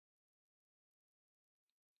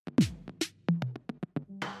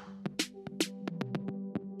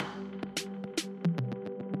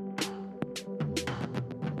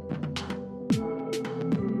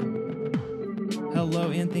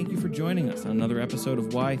and thank you for joining us on another episode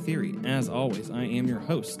of Why Theory. As always, I am your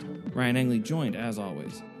host, Ryan Engley, joined, as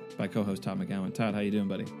always, by co-host Todd McGowan. Todd, how you doing,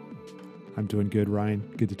 buddy? I'm doing good, Ryan.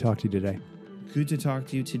 Good to talk to you today. Good to talk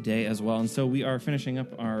to you today as well. And so we are finishing up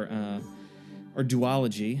our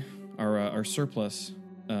duology, our surplus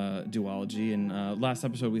duology. And last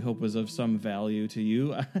episode we hope was of some value to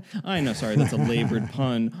you. I know, sorry, that's a labored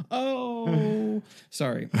pun. Oh,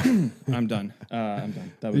 sorry. I'm done.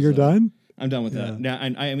 You're done? I'm done with that. Now,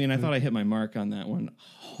 I mean, I thought I hit my mark on that one.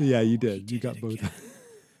 Oh, yeah, you did. You got both.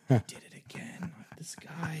 Did it again. This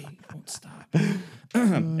guy won't stop.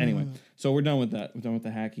 Anyway, so we're done with that. We're done with the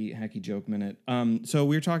hacky joke minute. So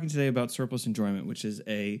we're talking today about surplus enjoyment, which is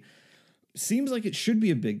seems like it should be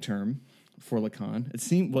a big term for Lacan. It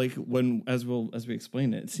seemed like as we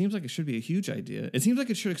explain it, it seems like it should be a huge idea. It seems like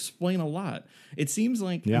it should explain a lot. It seems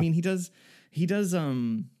like, I mean, he does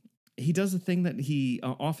a thing that he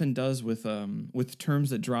often does with terms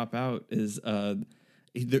that drop out is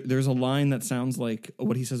there's a line that sounds like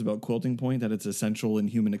what he says about quilting point, that it's essential in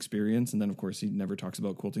human experience. And then, of course, he never talks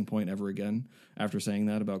about quilting point ever again after saying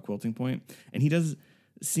that about quilting point. And he does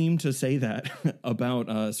seem to say that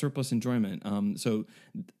about surplus enjoyment. So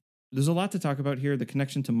there's a lot to talk about here. The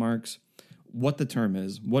connection to Marx, what the term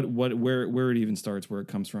is, where it even starts, where it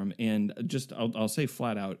comes from. And just I'll say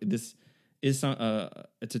flat out, this is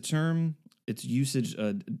it's a term, its usage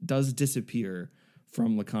does disappear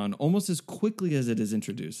from Lacan almost as quickly as it is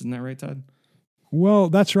introduced. Isn't that right, Todd? Well,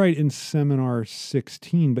 that's right in Seminar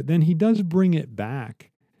 16, but then he does bring it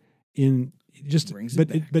back in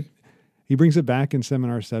but he brings it back in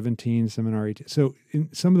Seminar 17, Seminar 18. So in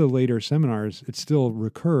some of the later seminars, it still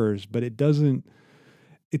recurs, but it doesn't.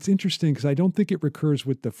 It's interesting because I don't think it recurs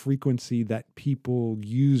with the frequency that people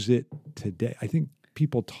use it today. I think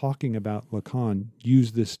people talking about Lacan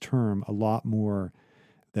use this term a lot more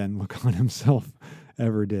than Lacan himself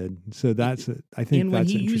ever did. So that's it. I think and that's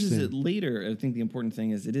when he interesting. uses it later, I think the important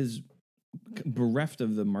thing is it is bereft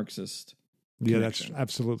of the Marxist connection. That's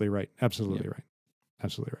absolutely right. Absolutely right.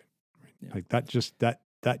 Absolutely right. Yeah. Like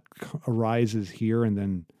that arises here and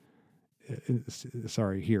then,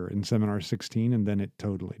 here in Seminar 16, and then it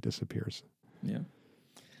totally disappears. Yeah.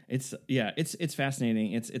 It's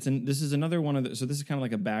fascinating. This is another one of the, so this is kind of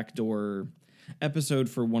like a backdoor episode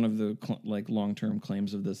for one of the long-term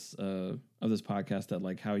claims of this podcast, that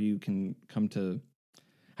like how you can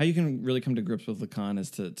really come to grips with Lacan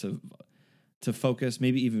is to focus,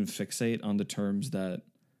 maybe even fixate on the terms that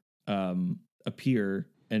appear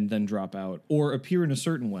and then drop out, or appear in a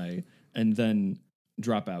certain way and then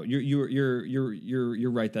drop out.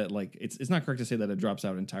 You're right that like it's not correct to say that it drops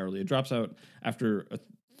out entirely. It drops out after a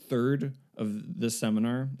third of this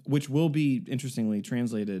seminar, which will be interestingly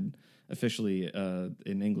translated officially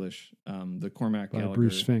in English. The Cormac Gallagher,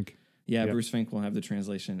 Bruce Fink. Yeah, yep. Bruce Fink will have the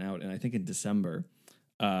translation out, and I think in December.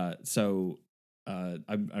 So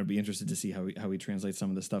I'd be interested to see how he translates some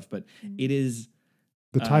of the stuff. But it is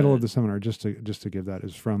the title of the seminar. Just to give that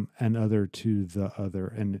is from an other to the other,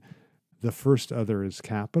 and the first other is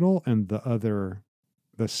capital, and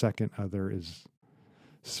the second other is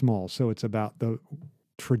small. So it's about the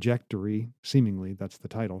trajectory, seemingly that's the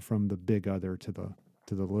title, from the big other to the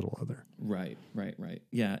little other. Right.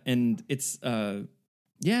 Yeah, and it's So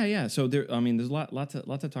there, I mean, there's a lot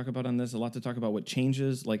to talk about on this. A lot to talk about what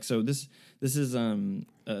changes. Like, so this is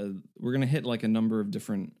we're gonna hit like a number of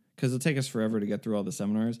different, because it'll take us forever to get through all the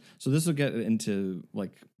seminars. So this will get into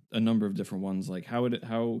like a number of different ones, like how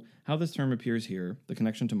this term appears here, the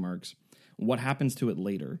connection to Marx, what happens to it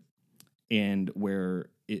later, and where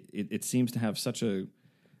it seems to have such a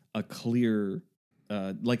clear.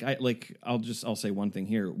 I'll say one thing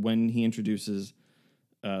here. When he introduces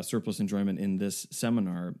surplus enjoyment in this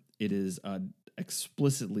seminar, it is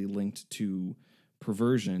explicitly linked to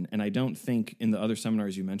perversion, and I don't think in the other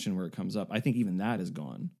seminars you mentioned where it comes up, I think even that is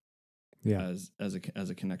gone. Yeah, as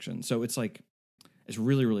a connection. So it's like it's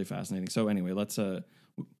really, really fascinating. So anyway, let's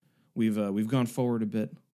we've gone forward a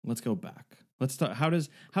bit. Let's go back. Let's talk. What's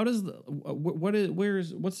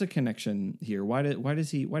the connection here? Why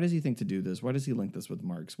does he think to do this? Why does he link this with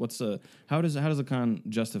Marx? How does Lacan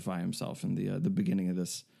justify himself in the beginning of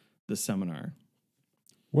this seminar?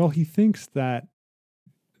 Well, he thinks that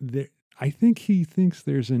he thinks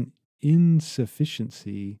there's an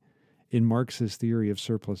insufficiency in Marx's theory of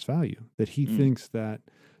surplus value, that he thinks that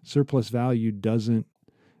surplus value that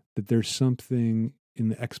there's something in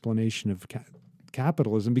the explanation of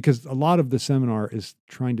capitalism, because a lot of the seminar is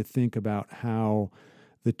trying to think about how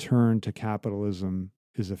the turn to capitalism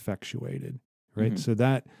is effectuated, right?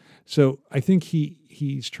 Mm-hmm. So I think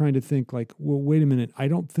he's trying to think like, well, wait a minute, I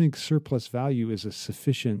don't think surplus value is a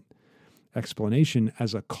sufficient explanation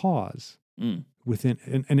as a cause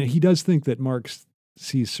within, and he does think that Marx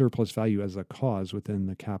sees surplus value as a cause within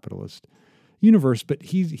the capitalist universe, but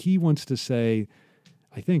he wants to say,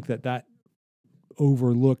 I think that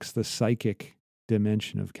overlooks the psychic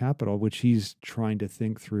dimension of capital, which he's trying to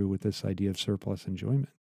think through with this idea of surplus enjoyment.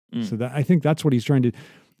 So that I think that's what he's trying to.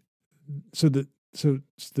 So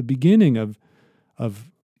the beginning of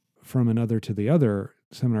From Another to the Other,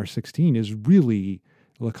 Seminar 16, is really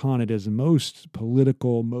Lacan at his most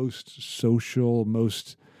political, most social,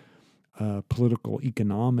 most political,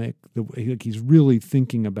 economic. He's really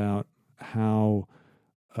thinking about how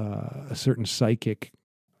a certain psychic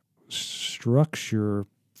structure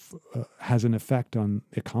has an effect on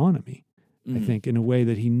economy, I think, in a way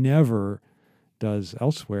that he never does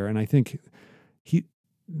elsewhere. And I think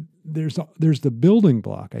there's the building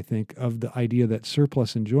block, I think, of the idea that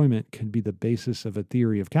surplus enjoyment can be the basis of a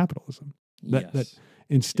theory of capitalism. That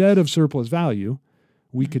instead of surplus value,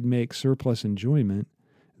 we could make surplus enjoyment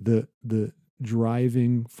the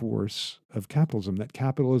driving force of capitalism, that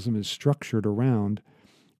capitalism is structured around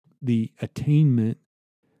the attainment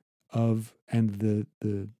of and the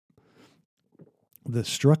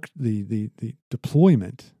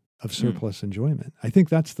deployment of surplus enjoyment. I think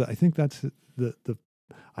that's the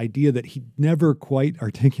idea that he never quite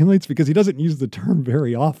articulates, because he doesn't use the term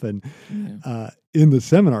very often in the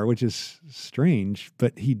seminar, which is strange,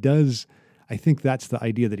 but he does. I think that's the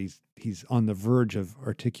idea that he's on the verge of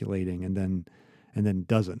articulating and then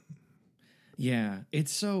doesn't. Yeah,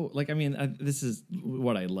 it's so this is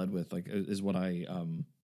what I led with, is what I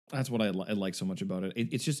that's what I like so much about it.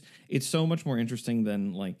 It's so much more interesting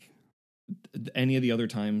than any of the other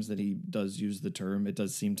times that he does use the term. It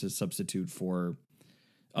does seem to substitute for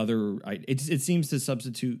other. It seems to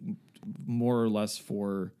substitute more or less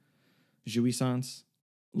for jouissance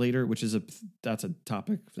later, which is that's a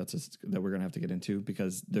topic that we're gonna have to get into,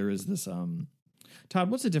 because there is this.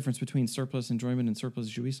 Todd, what's the difference between surplus enjoyment and surplus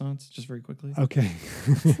jouissance? Just very quickly. Okay,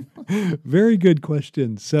 very good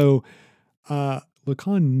question. So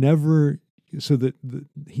Lacan never. So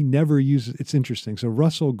he never uses. It's interesting. So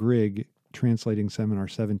Russell Grigg, translating Seminar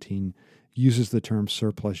 17, uses the term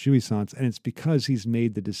surplus jouissance, and it's because he's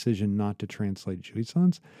made the decision not to translate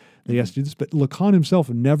jouissance that he has to do this. But Lacan himself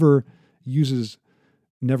never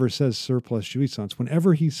says surplus jouissance.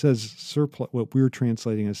 Whenever he says surplus, what we're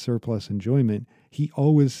translating as surplus enjoyment, he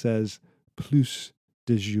always says plus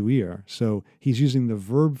de jouir. So he's using the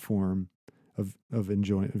verb form of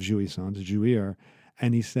jouissance, jouir,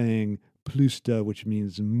 and he's saying plus de, which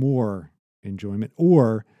means more enjoyment,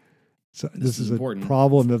 or so this is a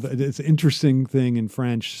problem of, it's an interesting thing in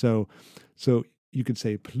French. So you could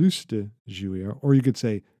say plus de jouir, or you could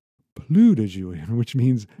say plus de jouir, which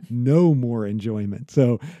means no more enjoyment.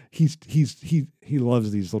 So he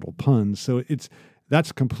loves these little puns. So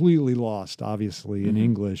that's completely lost, obviously, in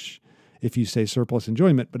English if you say surplus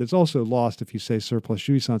enjoyment, but it's also lost if you say surplus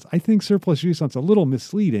jouissance. I think surplus jouissance a little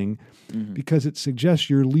misleading because it suggests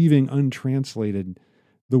you're leaving untranslated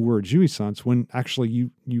the word jouissance when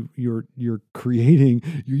actually you're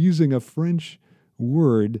using a French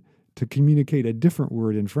word to communicate a different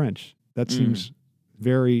word in French. That seems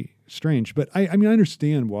very strange. But I mean, I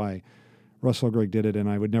understand why Russell Grigg did it, and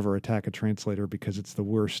I would never attack a translator because it's the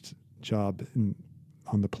worst job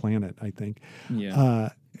on the planet, I think. Yeah.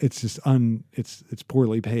 It's just it's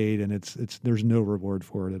poorly paid, and it's there's no reward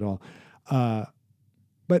for it at all.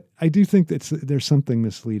 But I do think that there's something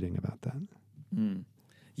misleading about that.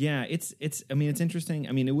 Yeah, it's interesting.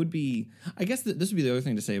 I mean, it would be, I guess this would be the other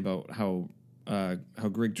thing to say about how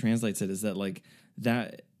Grigg translates it, is that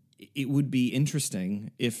that it would be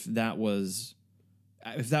interesting if Lacan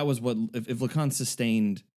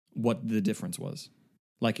sustained what the difference was.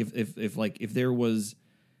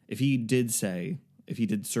 If he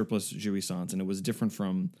did surplus jouissance and it was different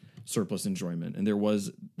from surplus enjoyment, and there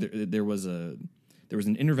was an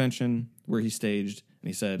intervention where he staged and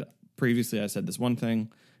he said, previously I said this one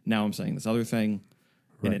thing, now I'm saying this other thing,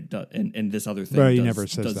 right. and this other thing. But he never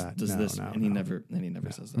says that. He never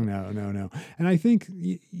says that. No. And I think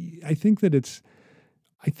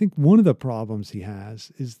one of the problems he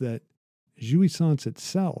has is that jouissance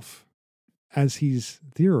itself, as he's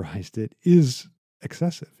theorized it, is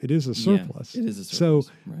excessive. It is a surplus. Yeah, it is a surplus.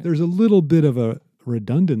 So there's a little bit of a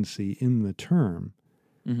redundancy in the term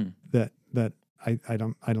that I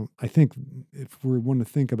think if we want to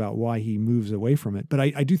think about why he moves away from it, but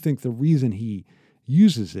I do think the reason he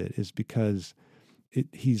uses it is because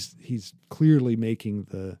he's clearly making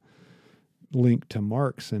the link to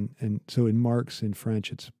Marx, and so in Marx, in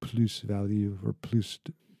French, it's plus value or plus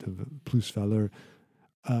valeur.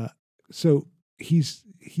 So he's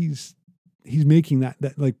he's making that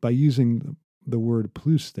like by using the word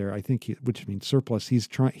plus there, I think, which means surplus,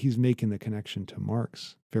 he's making the connection to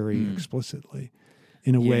Marx very explicitly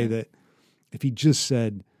in a way that if he just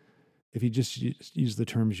used the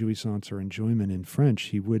term jouissance or enjoyment in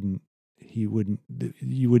French, you wouldn't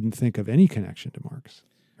think of any connection to Marx.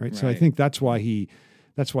 Right. So I think that's why he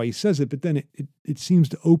says it. But then it seems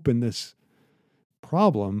to open this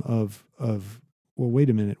problem of, well, wait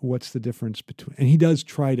a minute, what's the difference between, and he does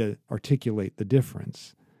try to articulate the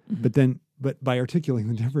difference, but by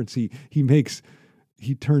articulating the difference, he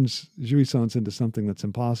turns jouissance into something that's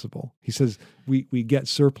impossible. He says we get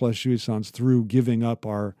surplus jouissance through giving up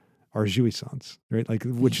our jouissance, right? Like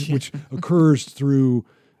which occurs through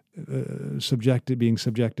being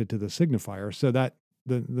subjected to the signifier. So that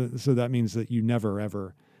so that means that you never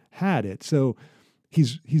ever had it. So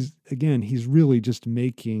he's really just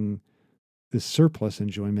making this surplus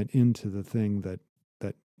enjoyment into the thing that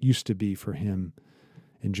used to be for him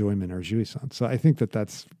enjoyment or jouissance. So I think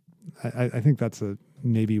that's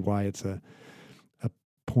maybe why it's a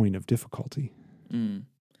point of difficulty.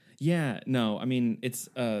 Yeah, no, I mean it's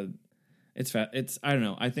I don't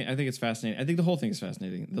know. I think it's fascinating. I think the whole thing is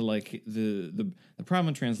fascinating. The problem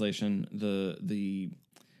in translation, the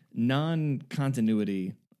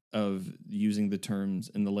non-continuity of using the terms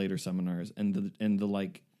in the later seminars, and the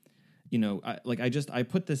like, you know, I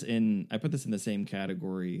put this in the same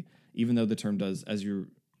category, even though the term does, as you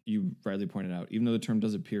rightly pointed out, even though the term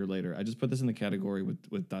does appear later, I just put this in the category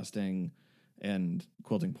with Dusting and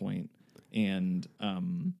Quilting Point, and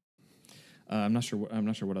I'm not sure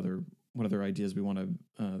what other ideas we want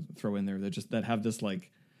to throw in there that have this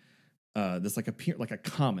appear like a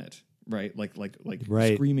comet, right? Like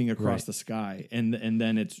screaming across the sky, and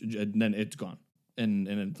then it's gone,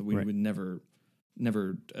 and we would never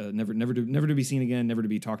to be seen again, never to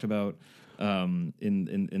be talked about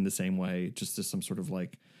in the same way, just as some sort of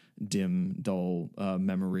like dim, dull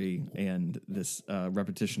memory, and this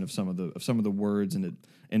repetition of some of the words, and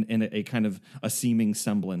a kind of a seeming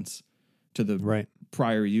semblance to the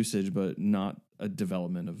prior usage, but not a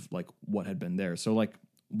development of like what had been there. So like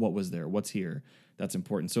what was there, what's here, that's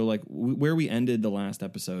important. So like where we ended the last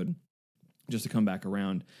episode, just to come back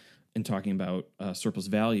around and talking about surplus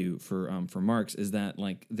value for Marx, is that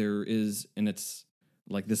like there is, and it's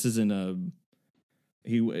like this isn't as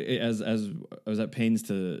I was at pains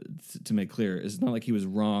to make clear, it's not like he was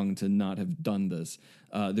wrong to not have done this.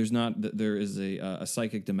 There is a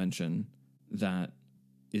psychic dimension that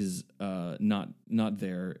is not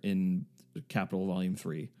there in Capital Volume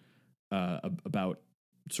 3 about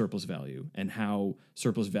surplus value, and how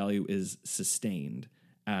surplus value is sustained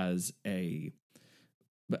as the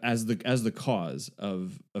cause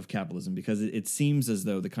of capitalism, because it seems as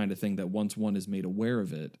though the kind of thing that once one is made aware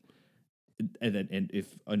of it, and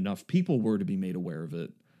if enough people were to be made aware of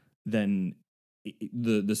it, then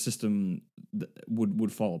the system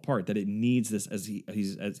would fall apart. That it needs this, as he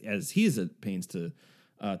is at pains to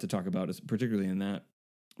talk about, particularly in that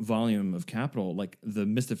volume of Capital, like the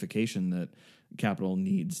mystification that capital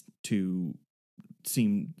needs to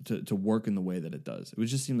seem to work in the way that it does. It would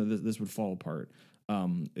just seem that this would fall apart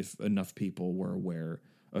if enough people were aware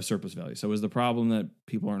of surplus value. So is the problem that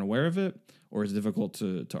people aren't aware of it, or is it difficult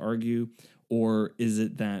to argue, or is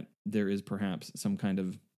it that there is perhaps some kind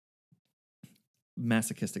of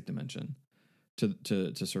masochistic dimension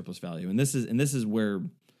to surplus value? And this is where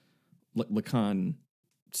Lacan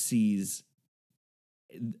sees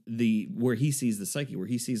where he sees the psyche, where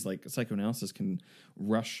he sees like psychoanalysis can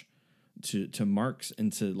rush to Marx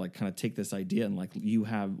and to like kind of take this idea, and like you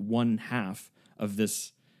have one half of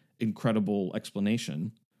this incredible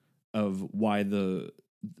explanation of why the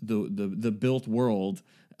built world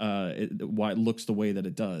why it looks the way that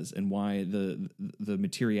it does, and why the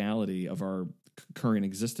materiality of our current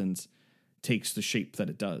existence takes the shape that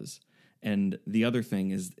it does. And the other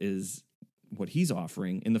thing is what he's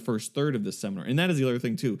offering in the first third of this seminar. And that is the other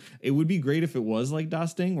thing too. It would be great if it was like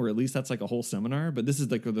Das Ding, or at least that's like a whole seminar, but this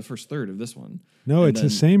is like the first third of this one. No, it's the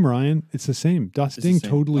same, Ryan. It's the same. Das Ding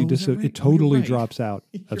totally it totally drops out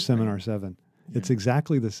of Seminar 7. Yeah. It's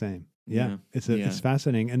exactly the same. Yeah. It's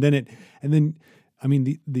fascinating. And then I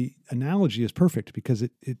mean the analogy is perfect, because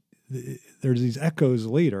it there's these echoes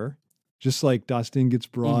later, just like Das Ding gets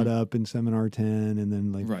brought up in Seminar 10, and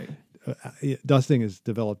then like Das Ding is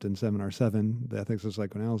developed in Seminar 7, the ethics of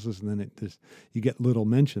psychoanalysis, and then you get little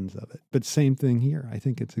mentions of it. But same thing here. I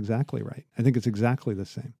think it's exactly right. I think it's exactly the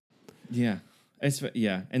same. Yeah.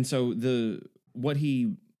 And so what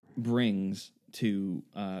he brings to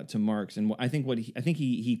Marx, and I think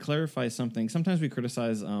he clarifies something. Sometimes we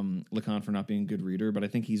criticize Lacan for not being a good reader, but I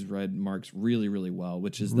think he's read Marx really, really well,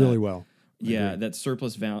 which is really well. Yeah, that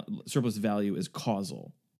surplus value is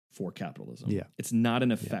causal for capitalism. Yeah. It's not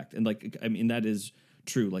an effect. And like, I mean, that is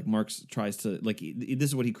true. Like Marx tries to, like, this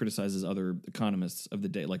is what he criticizes other economists of the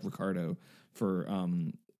day, like Ricardo, for,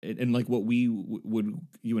 and like what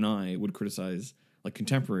you and I would criticize, like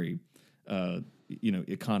contemporary,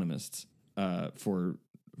 economists, for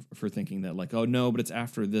thinking that, like, oh no, but it's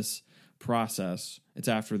after this process, it's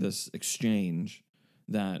after this exchange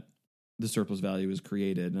that the surplus value is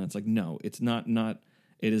created. And it's like, no, it's not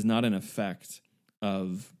it is not an effect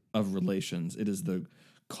of relations. It is the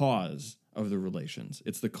cause of the relations.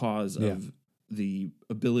 It's the cause of the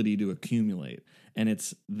ability to accumulate. And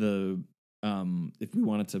it's the, if we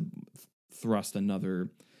wanted to thrust another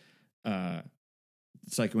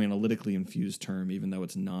psychoanalytically infused term, even though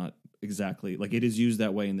it's not exactly, like, it is used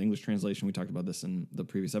that way in the English translation. We talked about this in the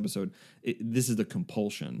previous episode. This is the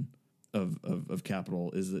compulsion of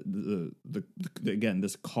capital, is the again,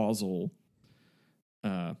 this causal,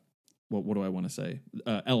 what do I want to say,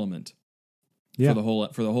 element for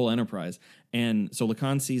the whole enterprise. And so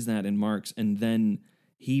Lacan sees that in Marx, and then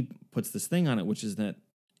he puts this thing on it, which is that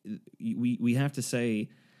we have to say,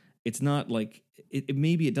 it's not like it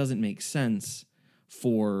maybe it doesn't make sense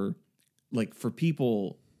for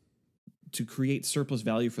people to create surplus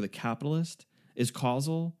value for the capitalist is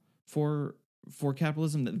causal for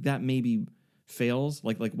capitalism. That maybe fails.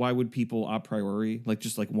 Like why would people a priori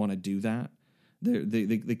just want to do that?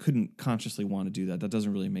 They couldn't consciously want to do that. That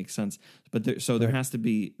doesn't really make sense. But there has to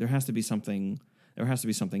be something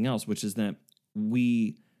else, which is that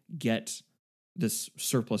we get this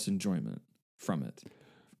surplus enjoyment from it.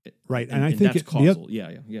 Right, and I think that's causal.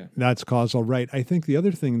 Yeah. That's causal, right? I think the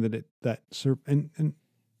other thing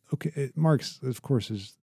Marx, of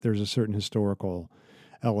course, there's a certain historical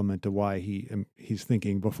element to why he's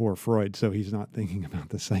thinking before Freud, so he's not thinking about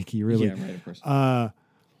the psyche really. Yeah, right, of course.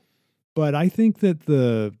 But I think that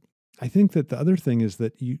the other thing is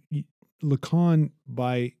that Lacan,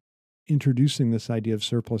 by introducing this idea of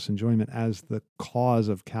surplus enjoyment as the cause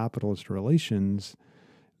of capitalist relations,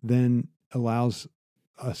 then allows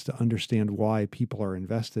us to understand why people are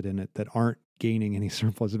invested in it that aren't gaining any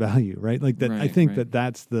surplus value, right? Like that. Right, I think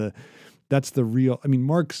that's the real. I mean,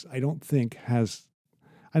 Marx, I don't think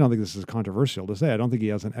this is controversial to say. I don't think he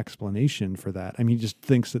has an explanation for that. I mean, he just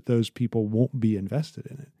thinks that those people won't be invested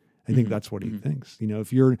in it. I think that's what he thinks.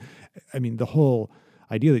 The whole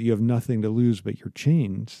idea that you have nothing to lose but your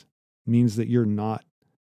chains means that you're not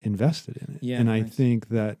invested in it. Yeah, and I think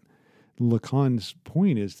that Lacan's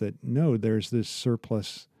point is that no, there's this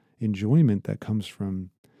surplus enjoyment that comes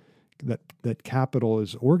from that capital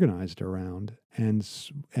is organized around, and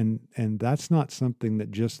that's not something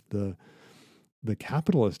that just the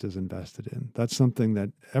capitalist is invested in. That's something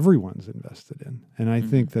that everyone's invested in, and I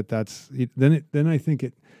think that's it. Then I think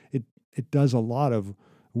it does a lot of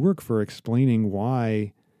work for explaining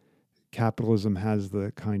why capitalism has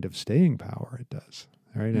the kind of staying power it does.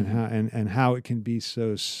 Right. And how it can be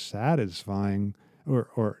so satisfying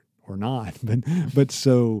or not, but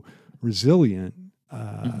so resilient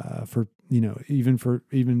for, even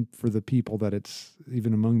for the people that it's,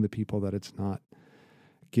 even among the people that it's not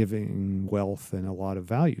giving wealth and a lot of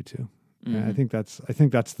value to. And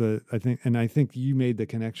I think you made the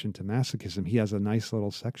connection to masochism. He has a nice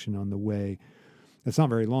little section on the way, it's not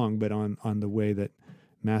very long, but on the way that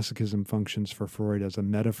masochism functions for Freud as a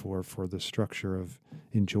metaphor for the structure of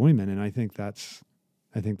enjoyment. And I think that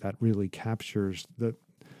really captures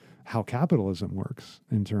how capitalism works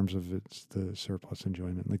in terms of the surplus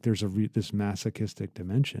enjoyment. Like there's this masochistic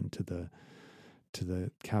dimension to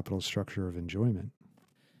the capital structure of enjoyment.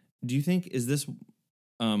 Do you think, is this,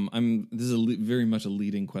 this is very much a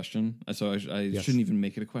leading question, so I yes. shouldn't even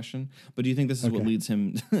make it a question, but do you think this is what leads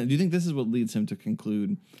him, to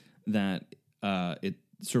conclude that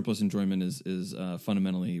surplus enjoyment is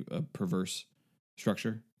fundamentally a perverse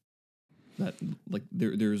structure? That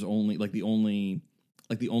there's only the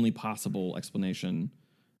only possible explanation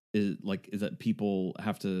is that people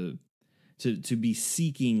have to be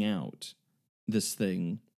seeking out this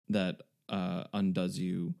thing that undoes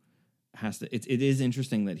you. It is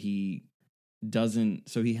interesting that he doesn't.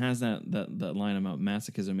 So he has that line about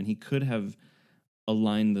masochism, and he could have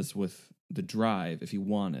aligned this with the drive if he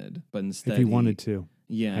wanted, but instead he wanted to.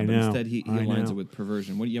 Yeah, but instead he aligns it with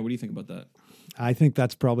perversion. What do you think about that? I think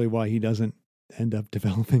that's probably why he doesn't end up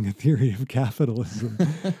developing a theory of capitalism,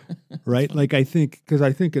 right? I think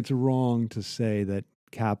it's wrong to say that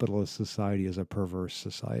capitalist society is a perverse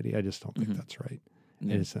society. I just don't think that's right.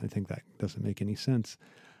 Yeah. I think that doesn't make any sense.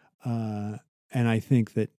 And I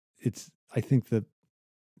think that I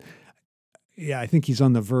think he's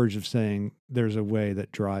on the verge of saying there's a way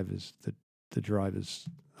that the drive is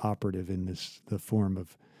operative in the form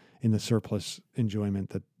of in the surplus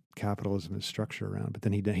enjoyment that capitalism is structured around. But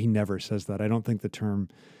then he never says that. I don't think the term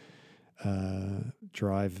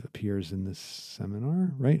drive appears in this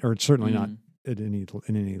seminar, right? Or it's certainly not at in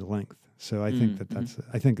any length. So I think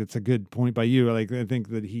I think it's a good point by you. Like, I think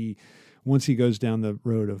that once he goes down the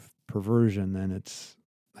road of perversion, then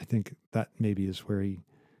I think that maybe is where he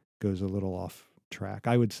goes a little off track,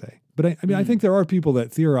 I would say. But I mean, I think there are people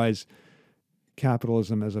that theorize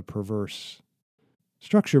capitalism as a perverse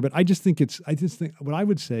structure, but I just think what I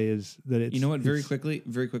would say is that it's, you know what, very quickly,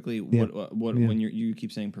 yeah, when you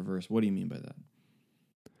keep saying perverse, what do you mean by that?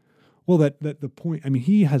 Well, that the point, I mean,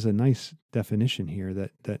 he has a nice definition here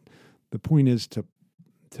that the point is to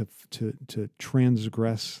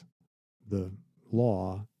transgress the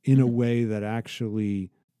law in a way that actually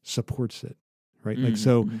supports it, right? Like,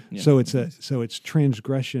 so it's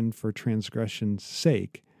transgression for transgression's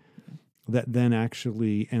sake that then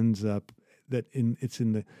actually ends up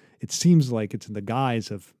it seems like it's in the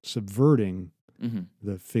guise of subverting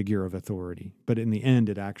the figure of authority, but in the end,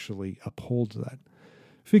 it actually upholds that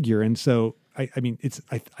figure. And so, I mean,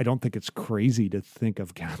 I don't think it's crazy to think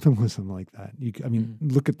of capitalism like that.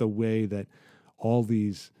 Look at the way that all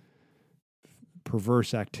these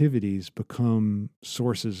perverse activities become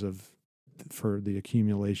sources for the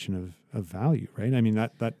accumulation of value, right? I mean,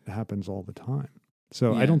 that happens all the time.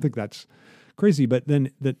 So I don't think that's crazy, but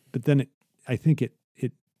then I think it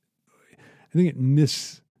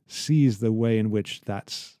missees the way in which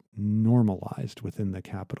that's normalized within the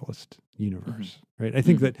capitalist universe, right? I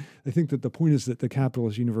think that the point is that the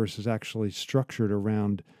capitalist universe is actually structured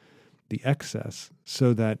around the excess,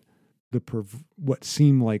 so that what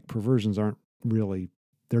seem like perversions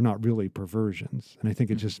they're not really perversions, and I think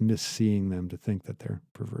it's just misseeing them to think that they're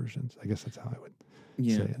perversions. I guess that's how I would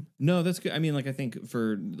say it. No, that's good. I mean, like, I think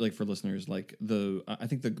for listeners, like I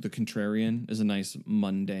think the contrarian is a nice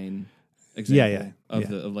mundane example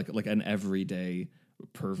of like an everyday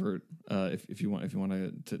pervert. If you want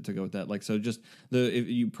to go with that, like, so just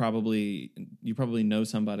you probably know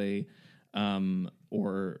somebody,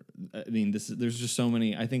 or I mean, there's just so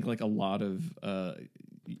many. I think like a lot of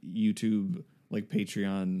YouTube, like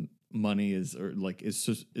Patreon money is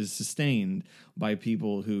sustained by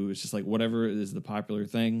people who it's just like whatever is the popular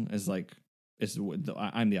thing is like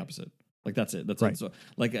I'm the opposite. Like, that's it. That's right. It. So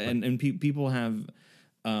like, and people have.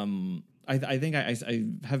 I think I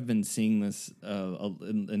have been seeing this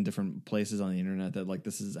in different places on the internet, that like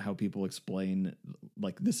this is how people explain,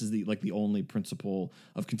 like, this is the only principle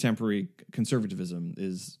of contemporary conservatism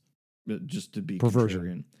is just to be perversion.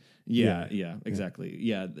 Contrarian. Yeah, exactly.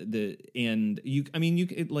 Yeah,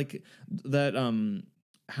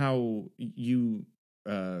 how you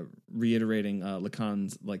reiterating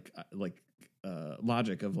Lacan's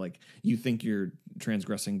logic of like, you think you're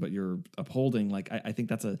transgressing but you're upholding, like I think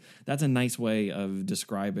that's a nice way of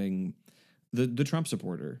describing the Trump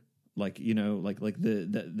supporter, like, you know, like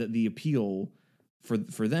the appeal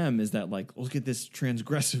for them is that, like, look at this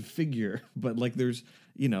transgressive figure, but like there's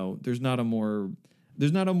not a more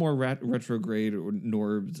retrograde or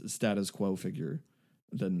nor status quo figure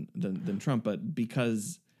than Trump, but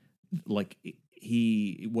because like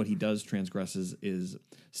what he does transgresses is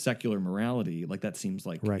secular morality. Like, that seems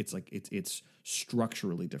like it's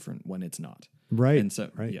structurally different when it's not. Right. And so,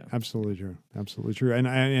 right. Yeah, Absolutely true. And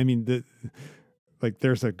I mean,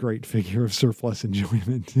 there's a great figure of surplus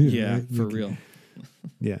enjoyment too. Yeah, right? for real.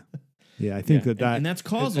 Yeah. I think that and that's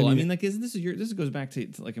causal. I mean, like, this goes back to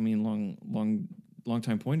like, I mean, long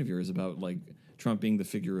time point of yours about like Trump being the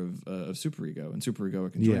figure of superego and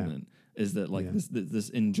superegoic enjoyment. Is that like this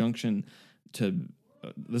injunction to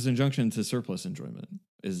surplus enjoyment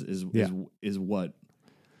is what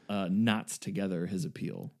knots together his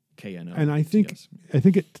appeal. KNO. And I think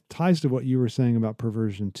it ties to what you were saying about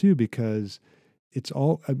perversion too, because it's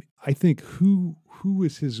all. I think who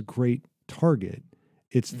is his great target?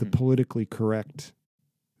 It's the politically correct,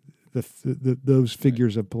 those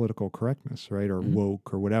figures of political correctness, right, or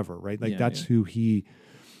woke or whatever, right? Like that's who he.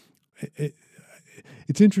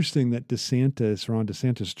 It's interesting that Ron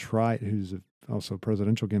DeSantis tried, who's also a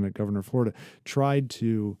presidential candidate, governor of Florida, tried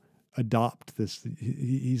to adopt this.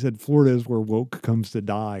 He said Florida is where woke comes to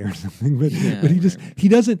die or something, but he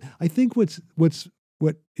doesn't. I think what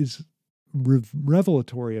is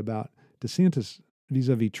revelatory about DeSantis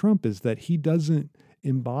vis-a-vis Trump is that he doesn't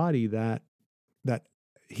embody that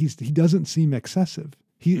he doesn't seem excessive.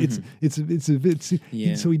 So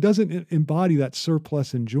he doesn't embody that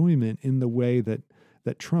surplus enjoyment in the way that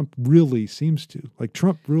Trump really seems to. Like,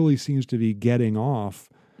 Trump really seems to be getting off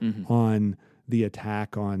on the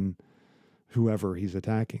attack on whoever he's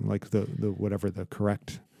attacking, like the whatever the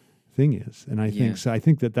correct thing is. And I think so. I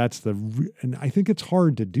think that's and I think it's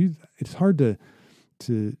hard to do that. It's hard to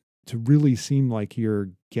really seem like you're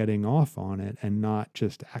getting off on it and not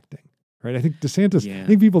just acting, right? I think DeSantis. I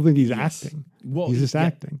think people think he's acting. Well, he's just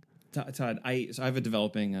acting. Todd, I have a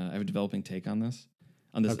developing take on this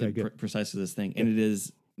precisely this thing, and it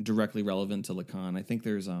is directly relevant to Lacan. I think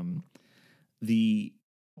there's you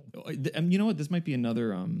know what, this might be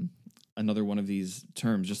another one of these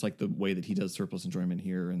terms, just like the way that he does surplus enjoyment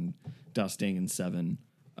here and Das Ding in Seven,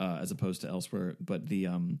 as opposed to elsewhere. But the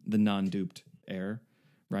non-duped heir,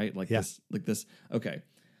 right? This. Okay,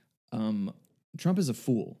 Trump is a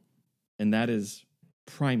fool, and that is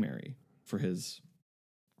primary for his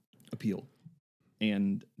appeal.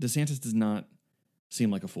 And DeSantis does not seem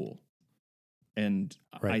like a fool, and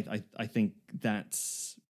I think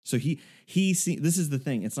that's so he this is the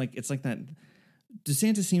thing. It's like that.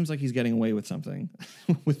 DeSantis seems like he's getting away with something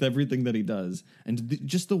with everything that he does, and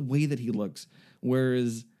just the way that he looks.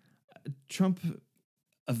 Whereas Trump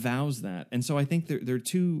avows that, and so I think there are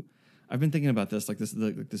two. I've been thinking about this, like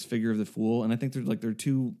this figure of the fool, and I think there are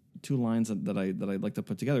two lines that I'd like to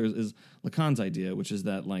put together is Lacan's idea, which is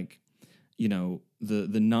that, like, you know,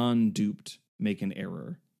 the non-duped make an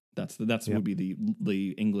error. That's would be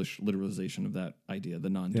the English literalization of that idea, the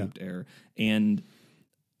non-duped error. And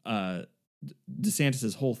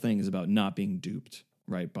DeSantis's whole thing is about not being duped,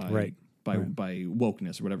 right? By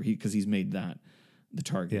wokeness or whatever, because he's made that the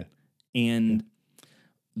target. Yeah. And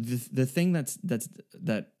the thing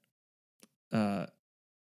that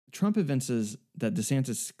Trump evinces that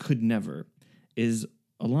DeSantis could never is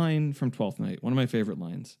a line from Twelfth Night. One of my favorite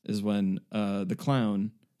lines is when the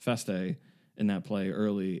clown Feste in that play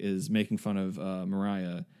early is making fun of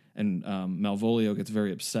Mariah, and Malvolio gets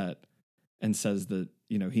very upset and says that,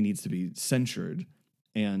 you know, he needs to be censured.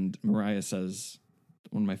 And Mariah says,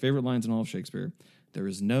 one of my favorite lines in all of Shakespeare, "There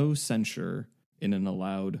is no censure in an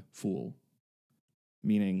allowed fool,"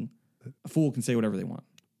 meaning a fool can say whatever they want.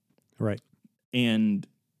 Right. And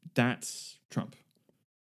that's Trump.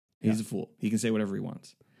 He's a fool. He can say whatever he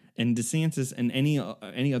wants. And DeSantis and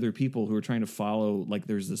any other people who are trying to follow, like,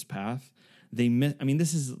 there's this path, they miss. I mean,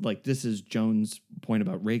 this is Jones' point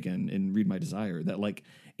about Reagan in Read My Desire, that, like,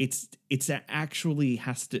 it's actually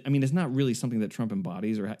has to. I mean, it's not really something that Trump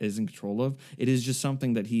embodies or is in control of. It is just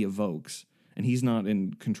something that he evokes, and he's not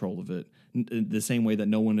in control of it. The same way that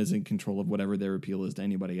no one is in control of whatever their appeal is to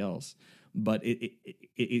anybody else. But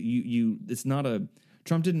it's not a.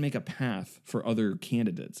 Trump didn't make a path for other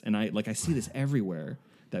candidates, and I see this everywhere,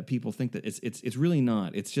 that people think that it's really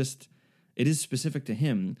not. It's just, it is specific to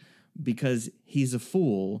him because he's a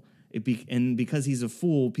fool. And because he's a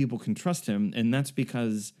fool, people can trust him, and that's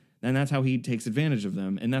how he takes advantage of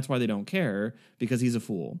them, and that's why they don't care, because he's a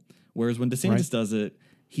fool. Whereas when DeSantis does it,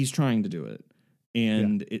 he's trying to do it,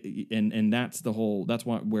 and and that's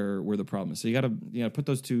where the problem is. So you gotta put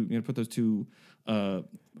those two,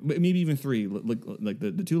 maybe even three, like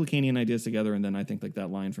the two Lacanian ideas together, and then I think, like,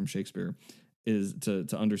 that line from Shakespeare is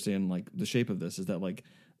to understand, like, the shape of this is that, like,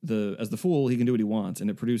 as the fool, he can do what he wants, and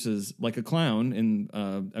it produces, like a clown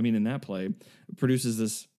in that play, produces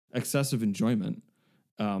this excessive enjoyment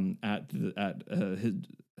at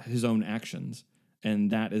his own actions, and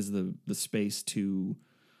that is the space to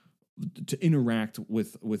interact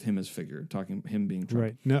with him as figure, him being Trump.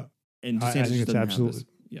 Right. No, and DeSantis I think it's absolutely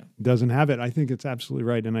doesn't have it. I think it's absolutely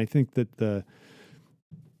right, and I think that the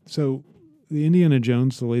Indiana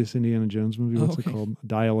Jones, the latest Indiana Jones movie, what's it called?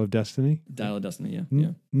 Dial of Destiny. Dial of Destiny,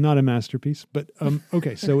 yeah. Not a masterpiece, but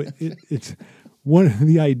okay. So it's one.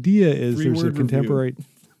 The idea is there's a contemporary.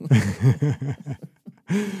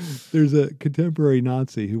 There's a contemporary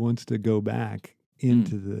Nazi who wants to go back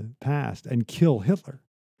into the past and kill Hitler.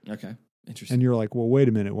 Okay, interesting. And you're like, well, wait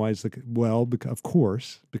a minute. Why is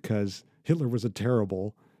because Hitler was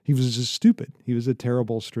he was just stupid. He was a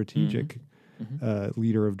terrible strategic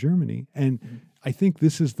leader of Germany. And I think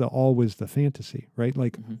this is always the fantasy, right?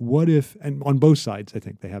 Like, what if, and on both sides, I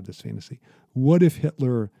think they have this fantasy. What if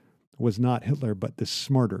Hitler was not Hitler, but this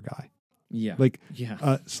smarter guy? Yeah.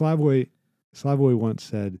 Slavoj once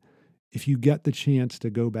said, if you get the chance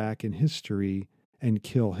to go back in history and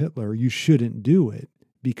kill Hitler, you shouldn't do it,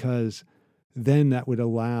 because then that would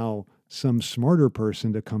allow some smarter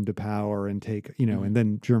person to come to power and take, and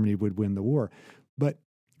then Germany would win the war. But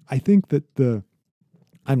I think that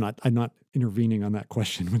I'm not intervening on that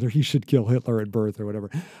question, whether he should kill Hitler at birth or whatever.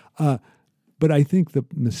 But I think the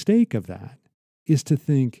mistake of that is to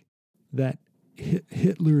think that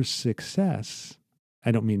Hitler's success,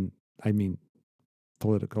 I mean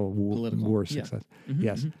political war success.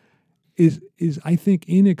 Yes. is I think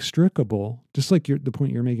inextricable, just like the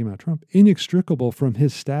point you're making about Trump, inextricable from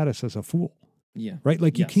his status as a fool. Yeah. Right?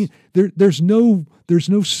 Like you Yes. can't there's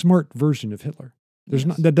no smart version of Hitler. There's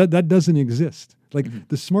Yes. not that doesn't exist. Like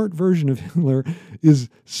the smart version of Hitler is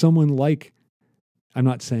someone like, I'm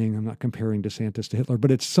not comparing DeSantis to Hitler,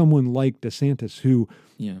 but it's someone like DeSantis who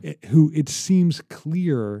it seems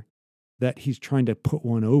clear that he's trying to put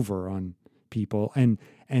one over on people, and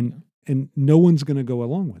no one's going to go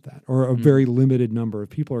along with that, or a very limited number of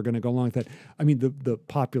people are going to go along with that. I mean, the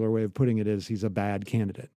popular way of putting it is he's a bad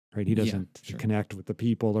candidate, right? He doesn't connect with the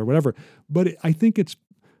people or whatever. But I think it's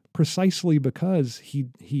precisely because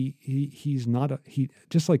he's not he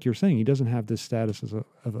just like you're saying, he doesn't have this status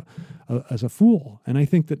as a fool. And I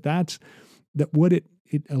think that's what it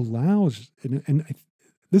allows, and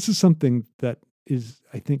this is something that is,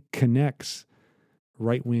 I think, connects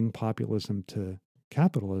right-wing populism to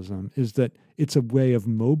capitalism, is that it's a way of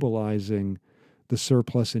mobilizing the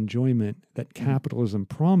surplus enjoyment that capitalism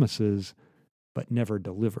promises but never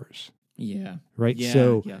delivers. Yeah. Right. Yeah,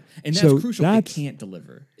 so, and that's crucial. It can't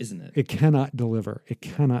deliver, isn't it? It cannot deliver. It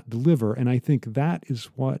cannot deliver. And I think that is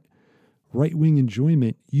what right-wing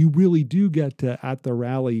enjoyment, you really do get to, at the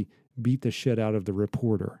rally, beat the shit out of the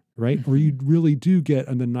reporter, right? Or you really do get,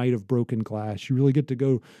 on the night of broken glass, you really get to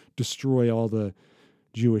go destroy all the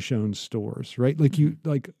Jewish-owned stores, right?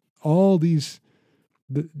 Like all these,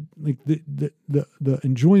 the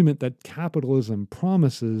enjoyment that capitalism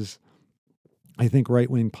promises, I think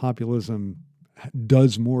right-wing populism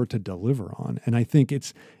does more to deliver on. And I think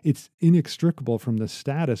it's inextricable from the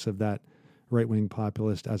status of that right-wing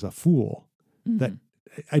populist as a fool. That,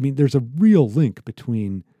 I mean, there's a real link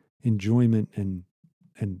between enjoyment and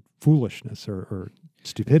foolishness or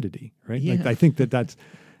stupidity, right? Yeah. Like, I think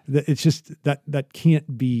it's just that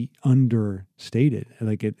can't be understated.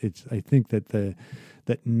 Like I think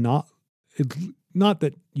not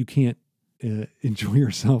that you can't enjoy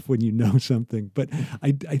yourself when you know something, but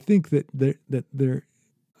I think that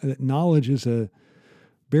knowledge is a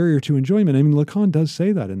barrier to enjoyment. I mean, Lacan does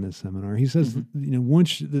say that in this seminar. He says,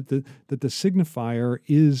 once that the signifier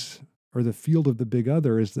is, or the field of the big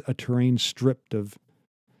other is, a terrain stripped of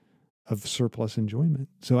surplus enjoyment.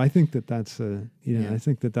 So I think that's I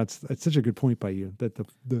think that's such a good point by you, that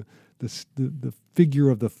the figure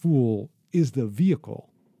of the fool is the vehicle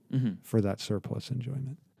for that surplus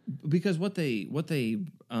enjoyment. Because what they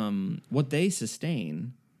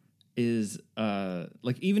sustain is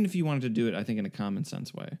like, even if you wanted to do it, I think in a common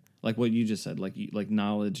sense way, like what you just said, like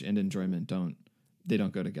knowledge and enjoyment don't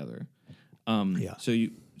go together.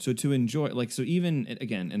 So to enjoy, like, so even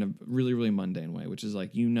again in a really, really mundane way, which is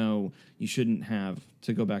like, you shouldn't have,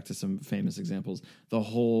 to go back to some famous examples, the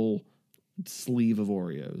whole sleeve of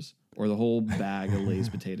Oreos or the whole bag of Lay's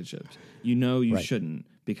potato chips. You shouldn't,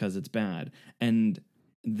 because it's bad, and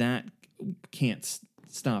that can't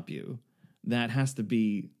stop you. That has to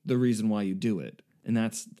be the reason why you do it, and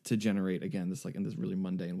that's to generate, again, this, like, in this really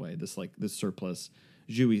mundane way, this surplus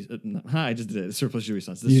I just did it. Surplus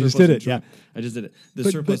jouissance. You just did it, yeah. I just did it.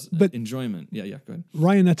 The surplus enjoyment. Yeah, go ahead.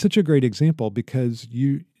 Ryan, that's such a great example, because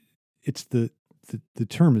it's the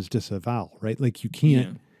term is disavow, right? Like, you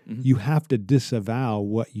can't, you have to disavow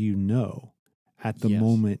what you know at the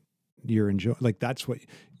moment you're enjoying. Like, that's what,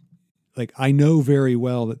 like, I know very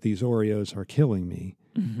well that these Oreos are killing me,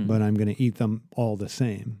 but I'm going to eat them all the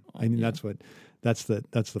same. I mean, that's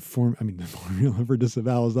the form. I mean, the formula for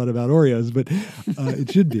disavowal is not about Oreos, but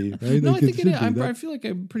it should be, right? No, like, I think it is. I feel like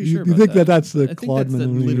I'm pretty sure. You think that's the I Claude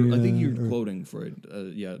Mannoni? I think you're quoting for it.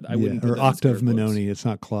 I wouldn't. Or Octave Mannoni. It's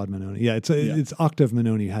not Claude Mannoni. Yeah, it's Octave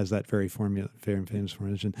Mannoni has that very famous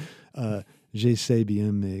formulation. Je sais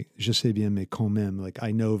bien, mais quand même. Like,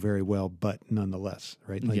 I know very well, but nonetheless,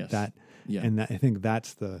 right? Like that. Yeah. And I think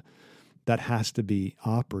that has to be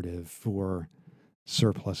operative for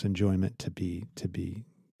surplus enjoyment to be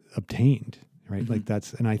obtained, right? Like,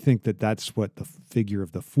 and I think that's what the figure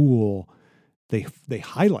of the fool, they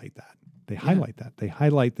highlight that. They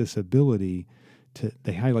highlight this ability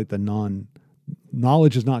they highlight the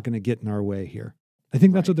knowledge is not going to get in our way here. I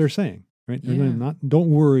think that's what they're saying, right? They're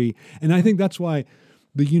don't worry. And I think that's why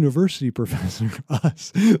the university professor,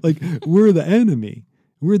 us, like, we're the enemy.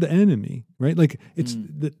 We're the enemy, right? Like, it's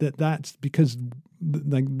that's because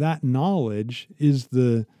like that knowledge is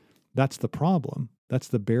that's the problem. That's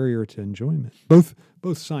the barrier to enjoyment, both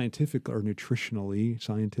scientific or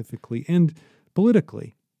scientifically and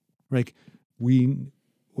politically. Like,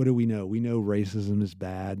 what do we know? We know racism is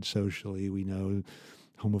bad socially. We know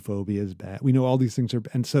homophobia is bad. We know all these things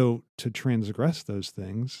and so to transgress those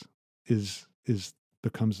things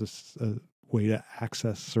becomes a way to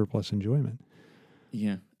access surplus enjoyment.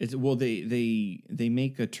 Yeah, it's well they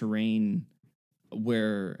make a terrain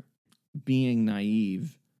where being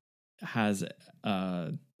naive has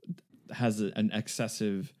an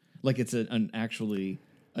excessive, like it's an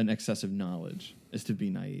excessive knowledge is to be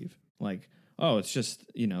naive. Like, oh, it's just,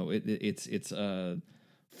 it's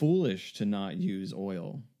foolish to not use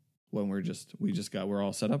oil when we're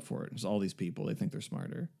all set up for it. There's all these people, they think they're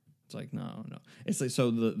smarter. It's like, no. It's like,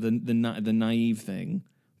 so the naive thing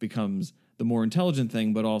becomes the more intelligent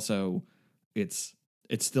thing, but also it's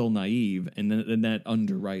still naive, and then that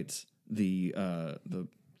underwrites the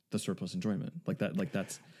surplus enjoyment.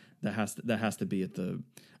 That has to be at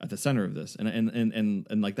the center of this, and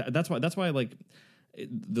like that's why like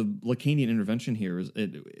the Lacanian intervention here is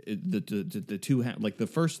the two like the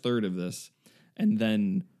first third of this, and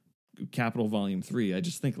then Capital Volume 3. I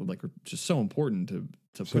just think like are just so important to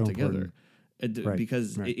put together. Right,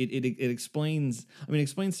 because right. It explains. I mean, it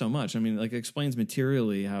explains so much. I mean, like it explains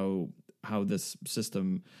materially how this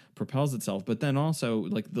system propels itself, but then also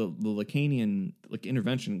like the Lacanian like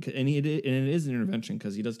intervention, and it is an intervention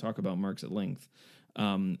because he does talk about Marx at length.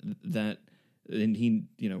 That and he,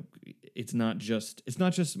 it's not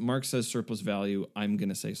just Marx says surplus value. I'm going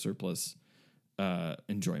to say surplus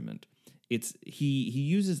enjoyment. It's he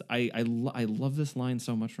uses I love this line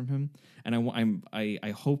so much from him, and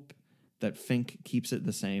I hope that Fink keeps it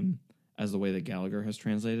the same as the way that Gallagher has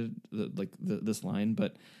translated this line.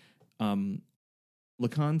 But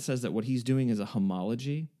Lacan says that what he's doing is a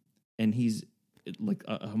homology, and he's like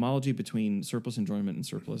a homology between surplus enjoyment and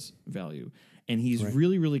surplus value. And he's right.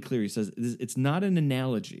 really, really clear. He says it's not an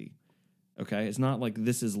analogy. Okay, it's not like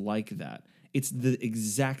this is like that. It's the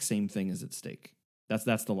exact same thing as at stake. That's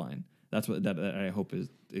the line. That's what that I hope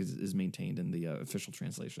is maintained in the official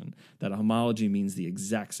translation. That a homology means the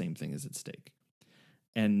exact same thing as at stake,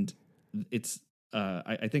 and it's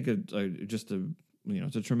I think it's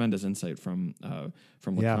a tremendous insight from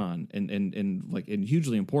Lacan, and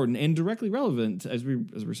hugely important and directly relevant as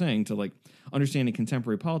we're saying to like understanding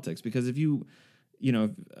contemporary politics. Because if we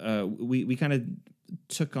kind of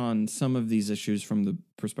took on some of these issues from the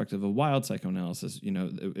perspective of wild psychoanalysis,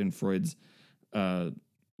 in Freud's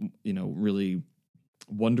really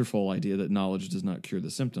wonderful idea that knowledge does not cure the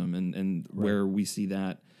symptom, and right. where we see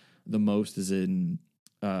that the most is in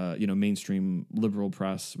mainstream liberal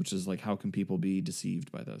press, which is like, how can people be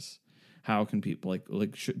deceived by this? How can people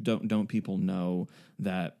don't people know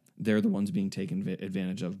that they're the ones being taken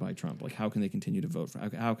advantage of by Trump? Like, how can they continue to vote for?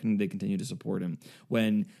 How can they continue to support him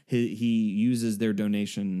when he uses their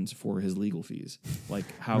donations for his legal fees? Like,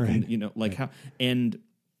 how right. can right. how? And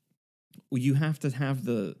you have to have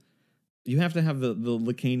the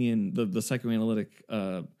Lacanian the psychoanalytic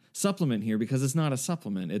supplement here, because it's not a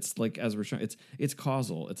supplement. It's like, as we're showing, it's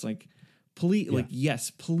causal. It's like, please,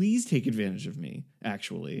 yes, please take advantage of me.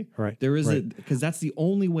 Actually, right? There is right. because that's the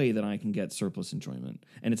only way that I can get surplus enjoyment,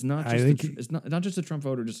 and it's not just it's not just a Trump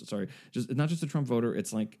voter. It's not just a Trump voter.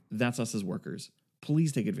 It's like, that's us as workers.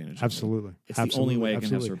 Please take advantage. Absolutely, of me. It's the only way I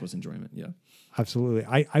can have surplus enjoyment. Yeah, absolutely.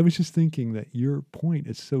 I was just thinking that your point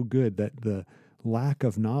is so good, that the lack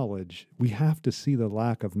of knowledge, we have to see the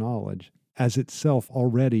lack of knowledge as itself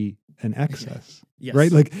already an excess, yes.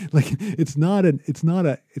 right? Like it's not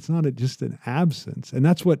just an absence. And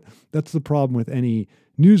that's the problem with any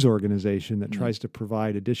news organization that tries to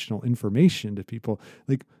provide additional information to people.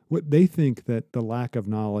 Like, what they think that the lack of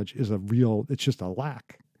knowledge is it's just a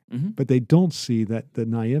lack. Mm-hmm. But they don't see that the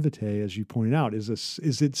naivete, as you pointed out, is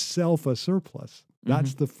itself a surplus.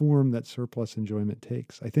 That's the form that surplus enjoyment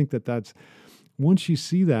takes. I think that's, once you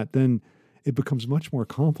see that, then it becomes much more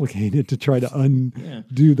complicated to try to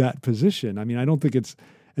undo that position. I mean, I think it's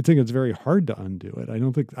very hard to undo it.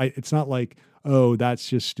 It's not like, oh, that's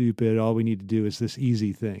just stupid. All we need to do is this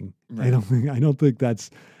easy thing. Right. I don't think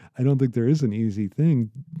there is an easy thing,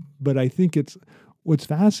 but I think what's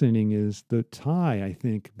fascinating is the tie, I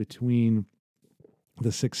think, between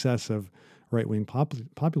the success of right-wing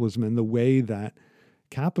populism and the way that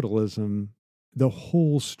capitalism, the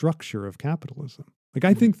whole structure of capitalism. Like,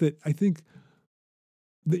 I think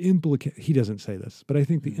he doesn't say this, but I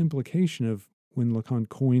think the implication of when Lacan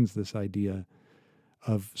coins this idea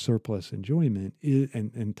of surplus enjoyment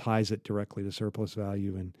and ties it directly to surplus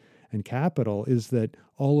value and capital is that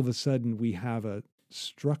all of a sudden we have a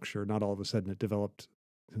structure. Not all of a sudden, it developed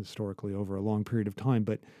historically over a long period of time,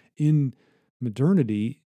 but in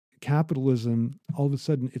modernity, capitalism, all of a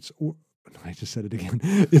sudden I just said it again.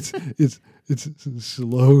 It's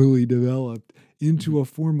slowly developed into a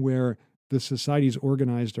form where the society is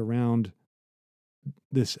organized around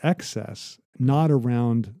this excess, not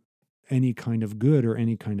around any kind of good or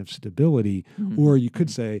any kind of stability. Mm-hmm. Or you could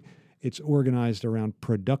say it's organized around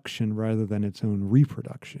production rather than its own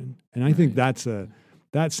reproduction. And I think that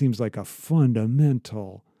seems like a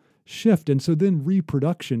fundamental shift. And so then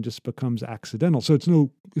reproduction just becomes accidental. So it's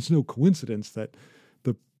no coincidence that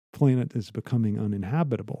the planet is becoming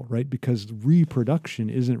uninhabitable, right? Because reproduction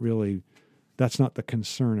that's not the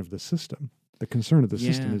concern of the system. The concern of the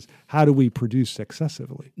system is, how do we produce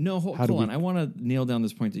excessively? No, hold on. I want to nail down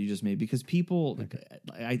this point that you just made, because people,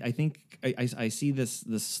 I think I see this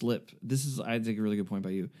slip. This is, I think, a really good point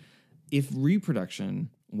by you. If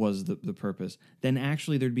reproduction was the purpose, then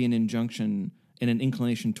actually there'd be an injunction and an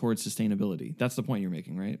inclination towards sustainability. That's the point you're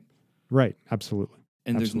making, right? Right. Absolutely.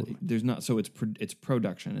 And there's not, so it's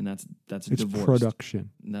production, and that's it's divorced.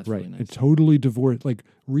 Production. And that's right. Really nice. It's totally divorced. Like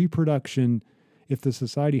reproduction, if the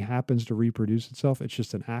society happens to reproduce itself, it's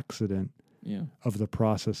just an accident of the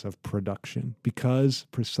process of production, because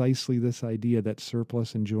precisely this idea that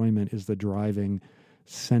surplus enjoyment is the driving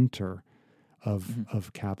center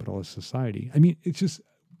of capitalist society. I mean, it's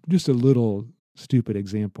just a little stupid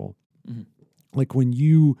example. Mm-hmm. Like when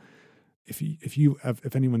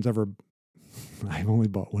if anyone's ever, I've only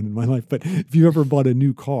bought one in my life, but if you ever bought a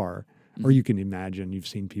new car, or you can imagine you've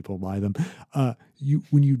seen people buy them,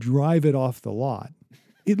 when you drive it off the lot,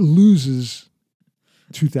 it loses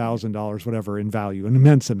 $2,000, whatever, in value, an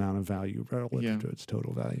immense amount of value relative to its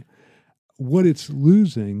total value. What it's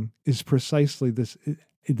losing is precisely this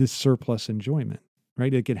surplus enjoyment,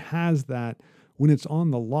 right? Like it has that, when it's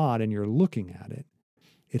on the lot and you're looking at it,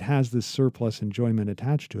 it has this surplus enjoyment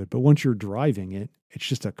attached to it. But once you're driving it, it's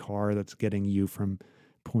just a car that's getting you from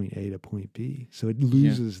point A to point B. So it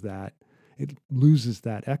loses that. It loses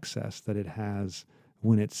that excess that it has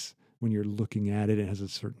when you're looking at it. It has a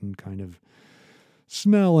certain kind of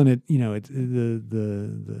smell, and the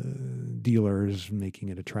dealer is making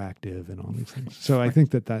it attractive and all these things. So I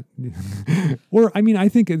think that, or I mean, I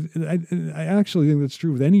actually think that's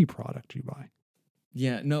true with any product you buy.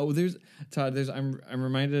 Yeah, no, Todd. I'm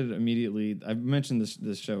reminded immediately. I've mentioned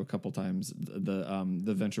this show a couple times.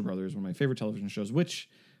 The Venture Brothers, one of my favorite television shows. Which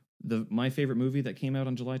my favorite movie that came out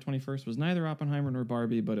on July 21st was neither Oppenheimer nor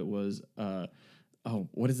Barbie, but it was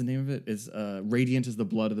what is the name of it? It's Radiant is the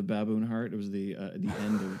Blood of the Baboon Heart. It was the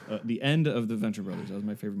end of the Venture Brothers. That was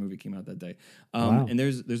my favorite movie. Came out that day. Wow. And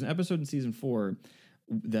there's an episode in season 4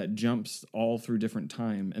 that jumps all through different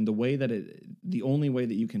time, and the only way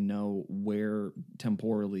that you can know where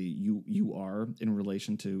temporally you are in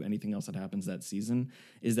relation to anything else that happens that season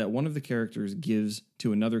is that one of the characters gives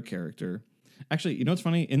to another character. Actually, you know what's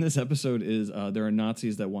funny? In this episode is there are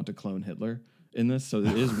Nazis that want to clone Hitler in this, so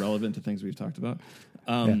it is relevant to things we've talked about.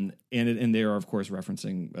 And they are, of course,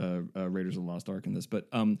 referencing Raiders of the Lost Ark in this. But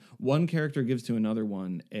one character gives to another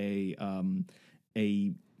one a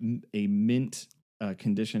mint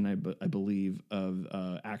condition, I believe, of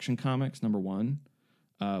Action Comics #1,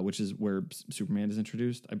 which is where Superman is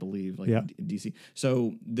introduced, I believe, DC.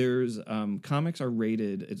 So there's comics are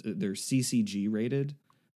rated; they're CCG rated,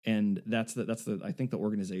 and that's the I think the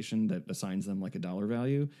organization that assigns them like a dollar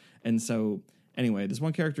value. And so anyway, this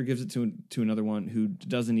one character gives it to another one who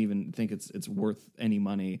doesn't even think it's worth any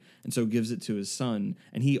money, and so gives it to his son,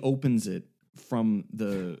 and he opens it from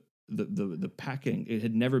the packing. It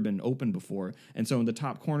had never been opened before, and so in the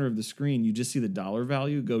top corner of the screen you just see the dollar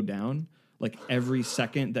value go down like every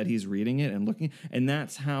second that he's reading it and looking, and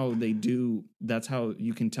that's how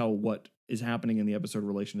you can tell what is happening in the episode in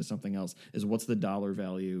relation to something else, is what's the dollar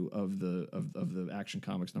value of the Action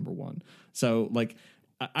Comics #1. So like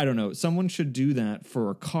I don't know, someone should do that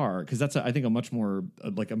for a car, because that's I think a much more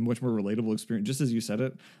relatable experience. Just as you said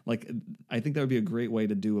it, like I think that would be a great way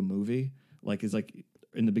to do a movie. Like is like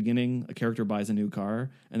in the beginning, a character buys a new car,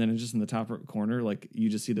 and then it's just in the top corner, like you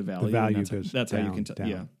just see the value. The value that's down, how you can tell.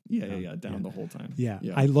 Down, down the whole time. Yeah.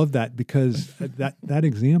 I love that, because that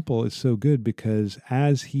example is so good, because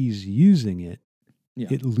as he's using it,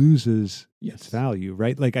 it loses its value,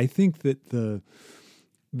 right? Like I think that the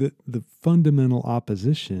fundamental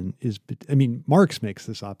opposition is, I mean, Marx makes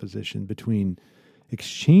this opposition between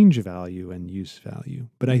exchange value and use value,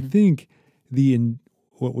 but I think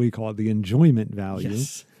what we call the enjoyment value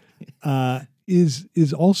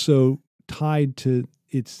is also tied to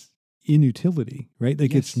its inutility, right?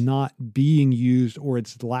 Like it's not being used, or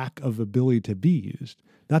its lack of ability to be used.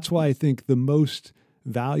 That's why I think the most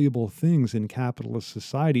valuable things in capitalist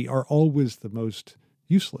society are always the most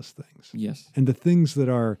useless things. Yes. And the things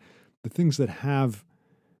that have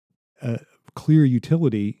clear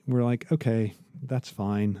utility, we're like, okay, that's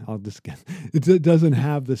fine. I'll just get it. Doesn't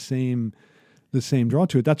have the same draw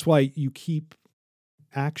to it. That's why you keep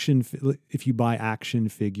if you buy action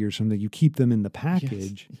figures, something, you keep them in the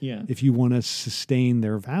package. Yes. Yeah. If you want to sustain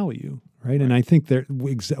their value, right? And I think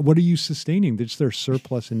what are you sustaining? It's their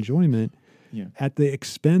surplus enjoyment at the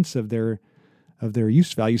expense of their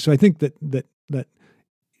use value. So I think that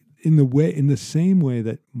in the same way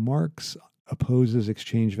that Marx opposes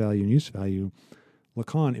exchange value and use value,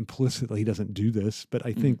 Lacan implicitly, he doesn't do this, but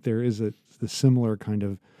I think there is the similar kind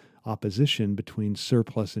of opposition between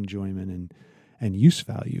surplus enjoyment and use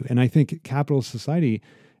value. And I think capitalist society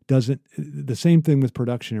doesn't, the same thing with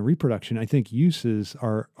production and reproduction. I think uses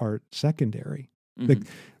are secondary. Like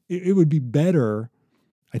it would be better.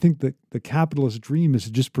 I think that the capitalist dream is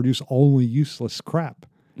to just produce only useless crap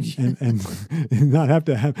and not have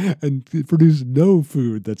to and produce no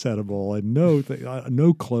food that's edible and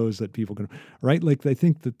no clothes that people can, right? Like I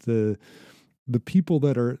think that the people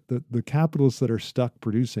that are the capitalists that are stuck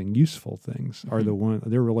producing useful things are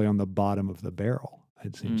they're really on the bottom of the barrel,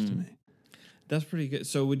 it seems to me. That's pretty good.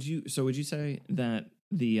 So would you say that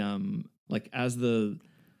the like as the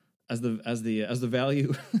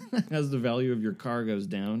value as the value of your car goes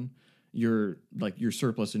down, your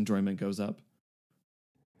surplus enjoyment goes up?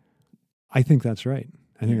 I think that's right.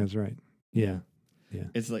 I think that's right. Yeah. Yeah.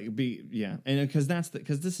 It's like and because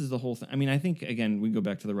this is the whole thing. I mean, I think again we go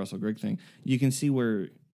back to the Russell Grigg thing. You can see where,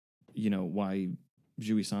 why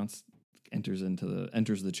Jouissance enters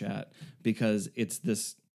the chat, because it's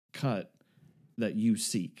this cut that you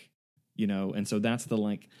seek, and so that's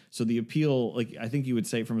the appeal. Like I think you would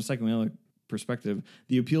say from a psychoanalytic perspective,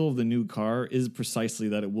 the appeal of the new car is precisely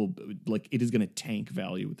that it is going to tank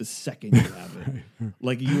value the second you have it. Right.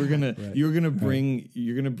 Like you're gonna bring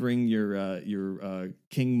your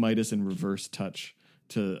King Midas in reverse touch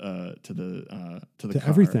to the car.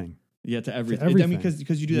 Everything. Yeah, to everything. I mean,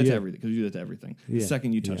 because you do that to everything. Because you do that to everything. The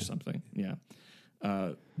second you touch something. Yeah.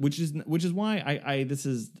 Which is why I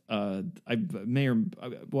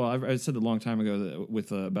said a long time ago that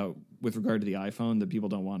with regard to the iPhone, that people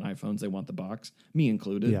don't want iPhones, they want the box, me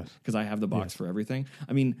included, because I have the box for everything.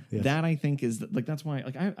 I mean, that I think is that's why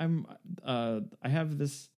I have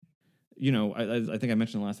this, I think I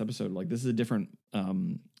mentioned in the last episode, like this is a different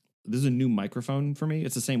this is a new microphone for me.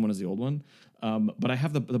 It's the same one as the old one, but I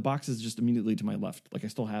have the box is just immediately to my left. Like I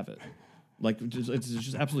still have it. Like it's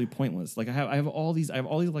just absolutely pointless. Like I have all these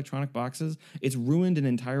electronic boxes. It's ruined an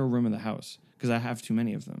entire room in the house because I have too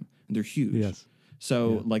many of them. And they're huge. Yes.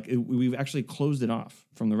 So we've actually closed it off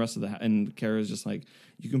from the rest of the and Kara's just like,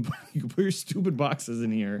 you can put your stupid boxes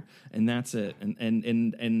in here and that's it.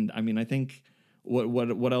 And I mean, I think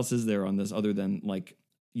what else is there on this other than like,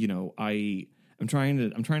 I'm trying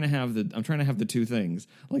to have the two things,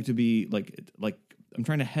 like to be like I'm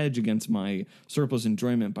trying to hedge against my surplus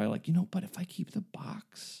enjoyment by but if I keep the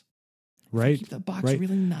box,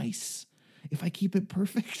 really nice, if I keep it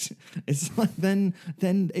perfect, it's like then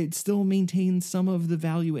it still maintains some of the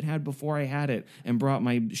value it had before I had it and brought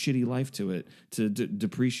my shitty life to it to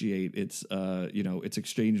depreciate its its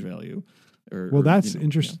exchange value. That's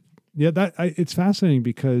interesting. Yeah, it's fascinating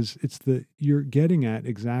because you're getting at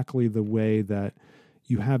exactly the way that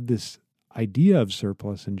you have this idea of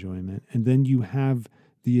surplus enjoyment, and then you have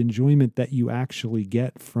the enjoyment that you actually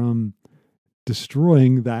get from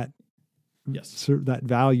destroying that that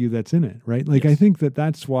value that's in it, right? Like I think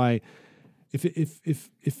that's why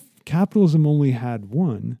if capitalism only had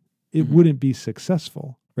one, it wouldn't be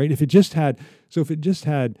successful, right? If it just had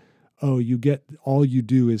you get all you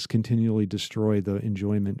do is continually destroy the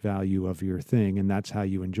enjoyment value of your thing, and that's how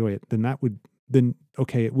you enjoy it, then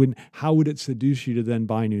it wouldn't. How would it seduce you to then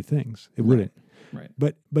buy new things? It wouldn't. Right.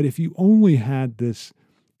 But if you only had this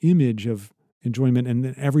image of enjoyment, and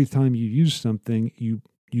then every time you use something, you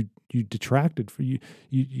detracted for you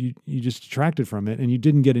just detracted from it, and you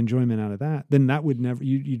didn't get enjoyment out of that, then that would never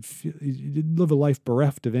you'd live a life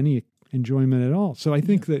bereft of any enjoyment at all. So I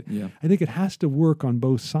think I think it has to work on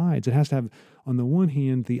both sides. It has to have, on the one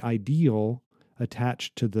hand, the ideal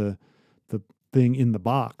attached to the thing in the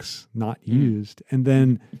box, not used, and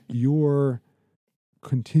then your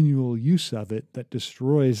continual use of it that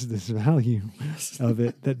destroys this value of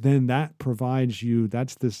it, that provides you,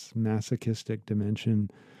 that's this masochistic dimension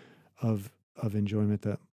of enjoyment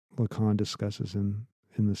that Lacan discusses in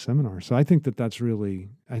the seminar. So I think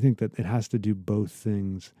that it has to do both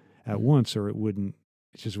things at once, or it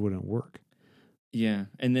just wouldn't work. Yeah,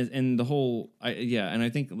 and the whole, and I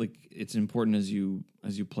think like it's important as you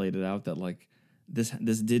played it out that like this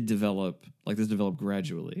developed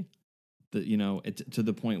gradually, that it to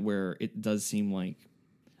the point where it does seem like,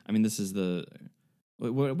 I mean, this is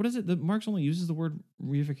what is it that Marx only uses the word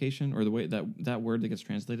reification, or the way that word that gets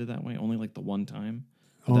translated that way only like the one time.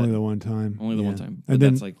 Only the one time. Only the one time. But And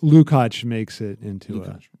then that's like Lukács makes it into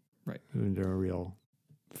right. into a real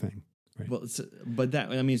thing. Right. Well, but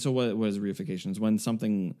that, I mean, so what is reification? Is when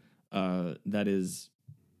something that is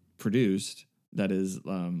produced, that is,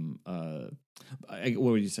 what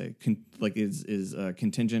would you say? Is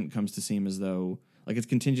contingent, comes to seem as though, like it's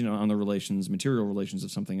contingent on the material relations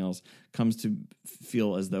of something else, comes to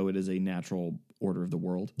feel as though it is a natural order of the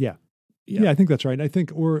world. Yeah, I think that's right. I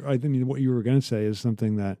mean, what you were going to say is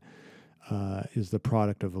something that is the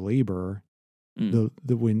product of labor. The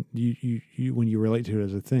when you relate to it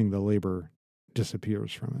as a thing, the labor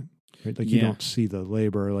disappears from it. Right? Like you don't see the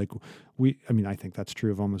labor. Like I think that's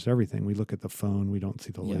true of almost everything. We look at the phone, we don't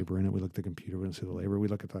see the labor in it. We look at the computer, we don't see the labor. We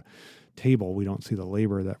look at the table, we don't see the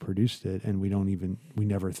labor that produced it, and we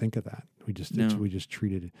never think of that. We just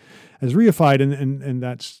treat it as reified, and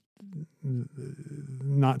that's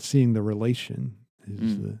not seeing the relation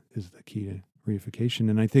is the key to reification.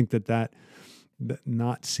 And I think that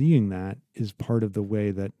not seeing that is part of the way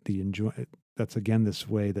that that's again this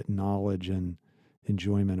way that knowledge and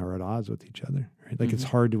enjoyment are at odds with each other, right? Like it's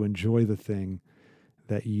hard to enjoy the thing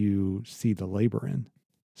that you see the labor in.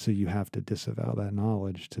 So you have to disavow that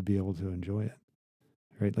knowledge to be able to enjoy it,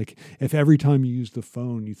 right? Like if every time you use the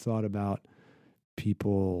phone, you thought about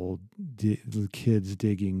the kids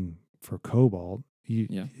digging for cobalt,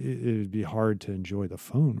 it would be hard to enjoy the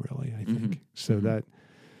phone really, I think. So that,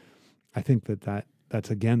 I think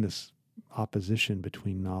that's again, this opposition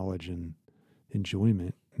between knowledge and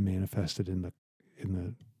enjoyment manifested in the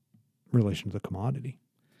relation to the commodity.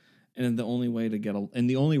 And the only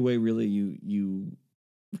way really you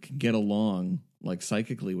can get along like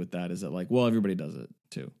psychically with that is that like, well, everybody does it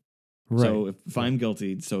too. Right. So if I'm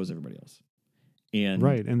guilty, so is everybody else. And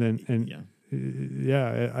right. And then,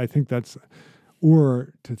 I think that's,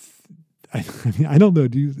 or to, I mean, I don't know.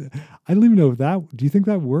 I don't even know if do you think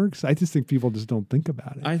that works? I just think people just don't think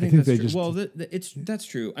about it. I think that's true. Well, that's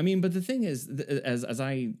true. I mean, but the thing is, as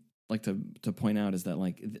I like to point out, is that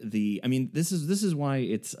like this is why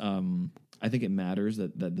it's I think it matters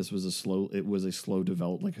that this was a slow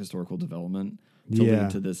historical development to lead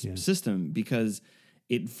to this system, because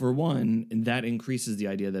it, for one, that increases the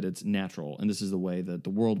idea that it's natural and this is the way that the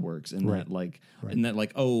world works, and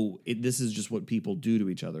this is just what people do to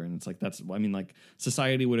each other, and it's like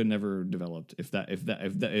society would have never developed if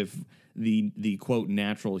the quote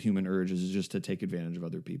natural human urge is just to take advantage of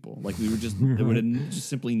other people. Like we were just it would have just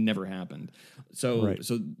simply never happened. So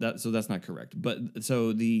that's not correct. But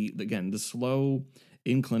so the slow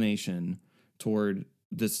inclination toward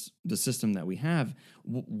the system that we have,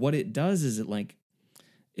 what it does is it like,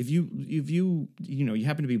 if you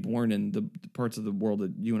happen to be born in the parts of the world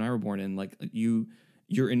that you and I were born in, like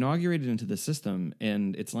you're inaugurated into the system,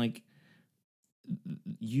 and it's like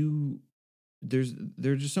there's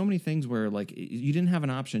just so many things where like you didn't have an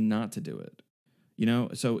option not to do it,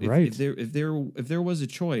 So if there was a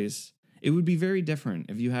choice, it would be very different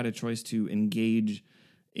if you had a choice to engage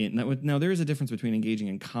in. Now there is a difference between engaging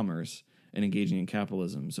in commerce and engaging in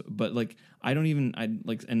capitalism. So, but like, I don't think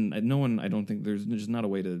there's just not a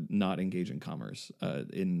way to not engage in commerce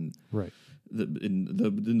in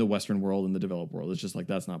the Western world and the developed world. It's just like,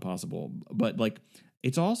 that's not possible. But like,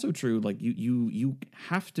 it's also true. Like you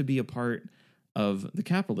have to be a part of the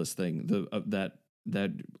capitalist thing,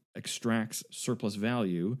 that extracts surplus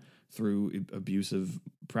value through abusive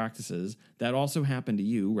practices that also happen to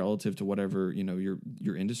you relative to whatever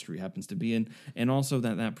your industry happens to be in, and also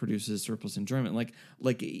that produces surplus enjoyment.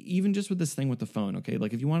 Like even just with this thing with the phone, okay?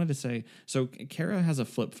 Like if you wanted to say, so Kara has a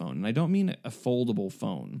flip phone, and I don't mean a foldable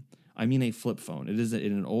phone. I mean a flip phone. It is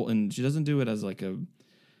in an old, and she doesn't do it as like I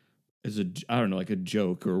don't know, like a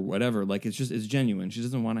joke or whatever. Like it's genuine. She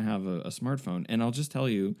doesn't want to have a smartphone, and I'll just tell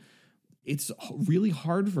you, it's really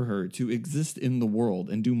hard for her to exist in the world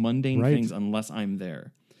and do mundane things unless I'm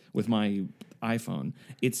there with my iPhone.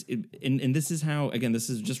 And this is how, again,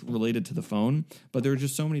 this is just related to the phone, but there are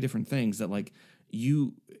just so many different things that like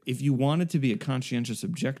if you wanted to be a conscientious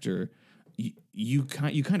objector, you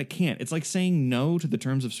kind of can't. It's like saying no to the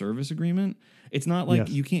terms of service agreement. It's not like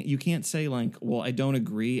you can't say like, well, I don't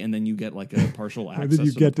agree, and then you get like a partial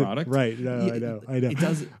access to the product. Right. No, I know. It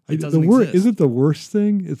doesn't exist. Isn't the worst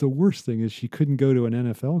thing? The worst thing is she couldn't go to an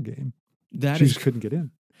NFL game. She just couldn't get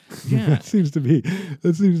in. Yeah. that seems to be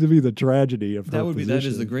the tragedy of her position. That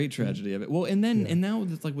is the great tragedy of it. Well, and now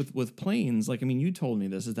it's like with planes, like, I mean, you told me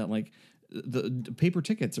this, is that like the paper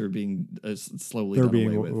tickets are being slowly done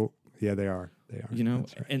away with. Yeah, they are.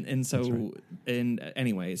 That's right. And so right. And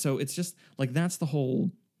anyway, so it's just like that's the whole.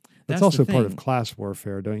 That's also part of class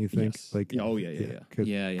warfare, don't you think? Yes. Like,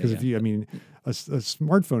 yeah. Because if you, I mean, a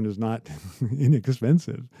smartphone is not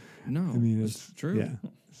inexpensive. No, I mean, it's true. Yeah.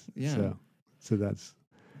 Yeah. So that's,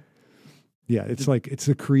 yeah, it's like,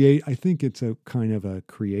 I think it's a kind of a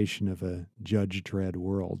creation of a Judge Dredd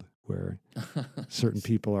world where certain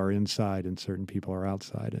people are inside and certain people are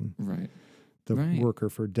outside. And right. the worker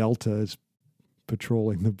for Delta is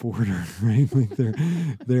patrolling the border, right? Like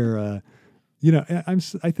they're,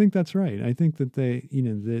 I think that's right. I think that they,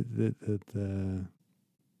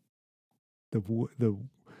 the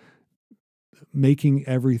making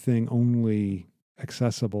everything only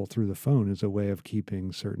accessible through the phone is a way of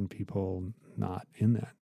keeping certain people not in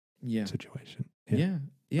that situation. Yeah.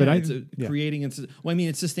 But creating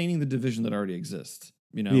it's sustaining the division that already exists.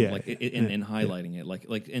 And highlighting it,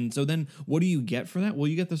 and so then what do you get for that? Well,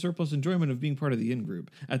 you get the surplus enjoyment of being part of the in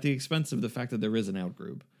group at the expense of the fact that there is an out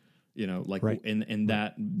group,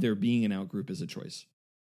 that there being an out group is a choice,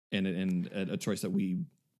 and a choice that we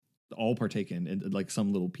all partake in, and like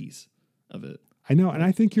some little piece of it. I know, and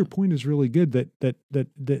I think your point is really good.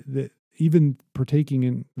 That even partaking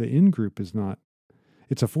in the in group is not;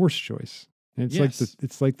 it's a forced choice, and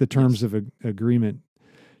it's like the terms of agreement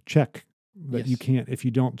check. That you can't, if you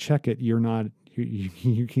don't check it, you're not,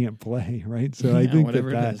 you can't play, right? So I think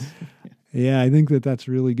I think that's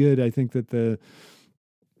really good. I think that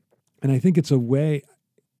I think it's a way,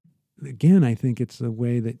 again, I think it's a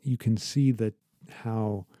way that you can see that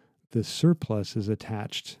how the surplus is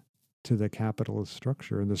attached to the capitalist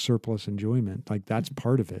structure and the surplus enjoyment. Like that's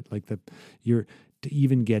part of it. Like to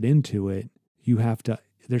even get into it, you have to,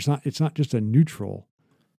 it's not just a neutral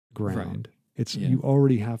ground. Right. You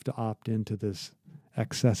already have to opt into this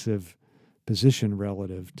excessive position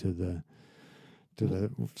relative to the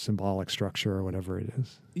symbolic structure or whatever it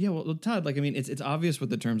is. Yeah, well, Todd, it's obvious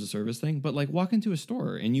with the terms of service thing, but walk into a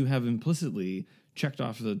store and you have implicitly checked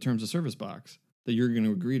off the terms of service box that you're going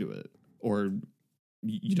to agree to it, or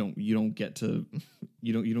you don't get to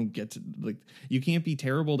you can't be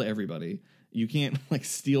terrible to everybody. You can't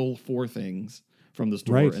steal 4 things from the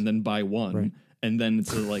store and then buy one. Right. And then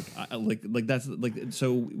it's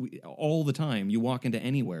all the time you walk into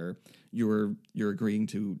anywhere, you're agreeing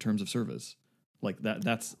to terms of service like that.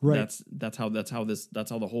 That's how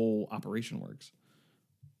the whole operation works.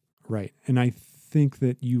 Right. And I think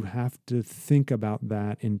that you have to think about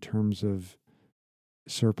that in terms of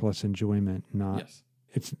surplus enjoyment. It's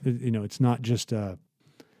not just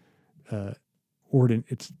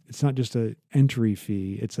it's not just a entry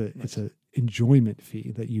fee. It's a enjoyment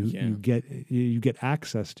fee that you get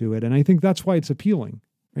access to it. And I think that's why it's appealing,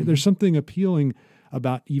 right? Mm-hmm. There's something appealing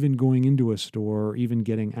about even going into a store or even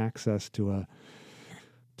getting access to a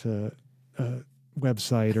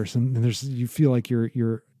website or something. You feel like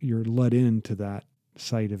you're let into that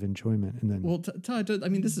site of enjoyment. And then, well, Todd, I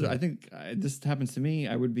think this happens to me.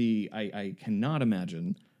 I cannot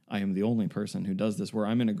imagine I am the only person who does this, where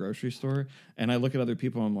I'm in a grocery store and I look at other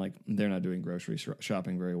people, I'm like, they're not doing grocery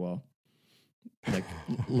shopping very well. For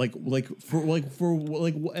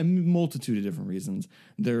a multitude of different reasons.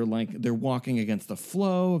 They're walking against the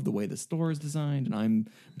flow of the way the store is designed, and I'm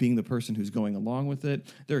being the person who's going along with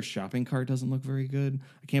it. Their shopping cart doesn't look very good.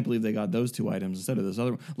 I can't believe they got those 2 items instead of this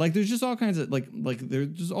other one. There's just all kinds of there's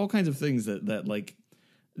just all kinds of things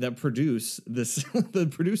that produce this I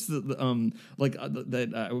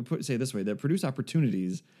would say this way, that produce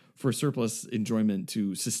opportunities for surplus enjoyment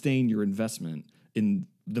to sustain your investment in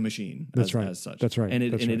the machine. That's right. As such. That's right. And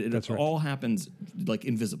it all happens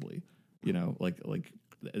invisibly, and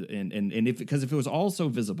if it was all so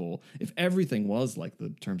visible, if everything was like the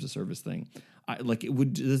terms of service thing,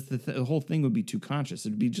 the whole thing would be too conscious.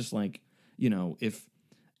 It'd be just if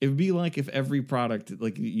every product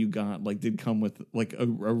you got did come with a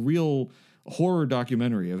real horror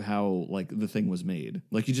documentary of how the thing was made.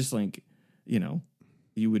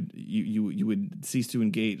 You would cease to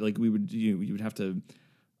engage. You would have to,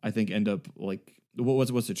 I think, end up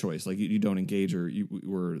what's the choice? You don't engage, or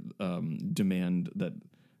you demand that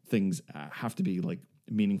things have to be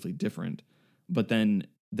meaningfully different. But then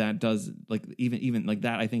that does even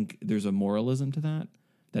that. I think there's a moralism to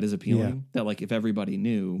that is appealing. Yeah. That if everybody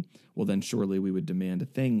knew, well, then surely we would demand a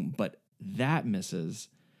thing. But that misses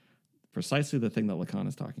precisely the thing that Lacan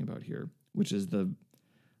is talking about here, which is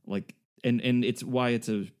and it's why it's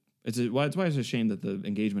a shame that the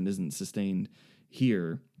engagement isn't sustained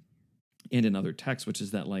here and in other texts, which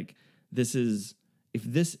is that this is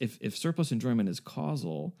if surplus enjoyment is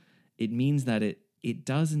causal, it means that it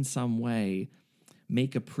does in some way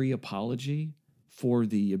make a pre-apology for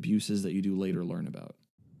the abuses that you do later learn about.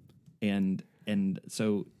 And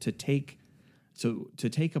so to take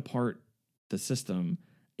apart the system,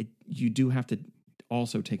 you do have to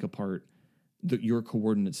also take apart your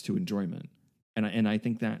coordinates to enjoyment. And I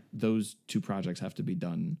think that those two projects have to be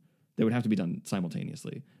done. They would have to be done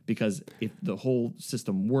simultaneously, because if the whole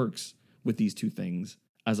system works with these two things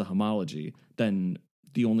as a homology, then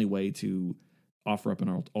the only way to offer up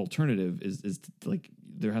an alternative is like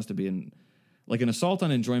there has to be an assault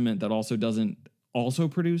on enjoyment that also doesn't also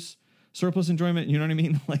produce surplus enjoyment. You know what I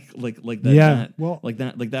mean? Like that. Yeah.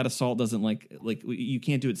 That assault doesn't like you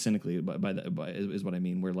can't do it cynically by is what I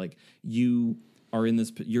mean. Where like you're in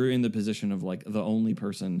the position of like the only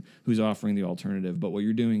person who's offering the alternative, but what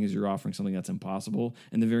you're doing is you're offering something that's impossible,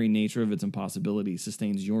 and the very nature of its impossibility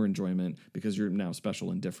sustains your enjoyment because you're now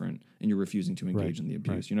special and different, and you're refusing to engage in the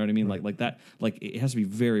abuse. Right. You know what I mean? Right. Like that. Like it has to be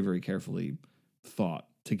very, very carefully thought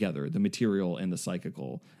together, the material and the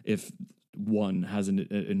psychical. If one has an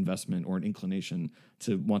investment or an inclination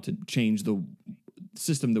to want to change the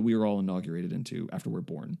system that we are all inaugurated into after we're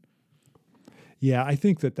born. Yeah, I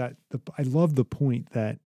think I love the point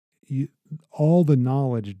that all the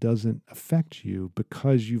knowledge doesn't affect you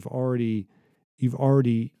because you've already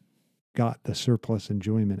got the surplus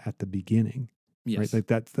enjoyment at the beginning, yes. Right? Like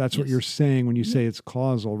that's yes. What you're saying when you say it's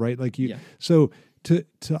causal, right? Like so to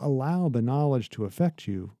allow the knowledge to affect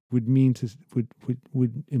you would mean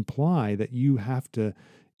would imply that you have to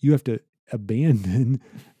abandon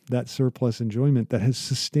that surplus enjoyment that has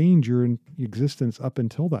sustained your existence up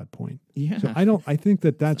until that point. Yeah. So I think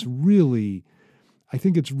it's really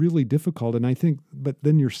difficult. And but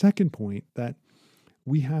then your second point that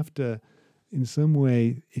we have to, in some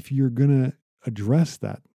way, if you're going to address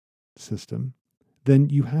that system, then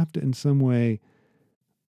you have to, in some way,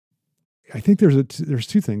 I think there's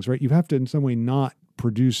two things, right? You have to, in some way, not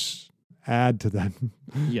add to that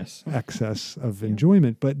yes. excess of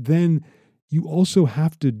enjoyment, but then you also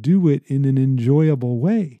have to do it in an enjoyable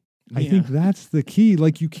way. Yeah. I think that's the key.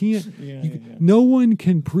 Like you can't, no one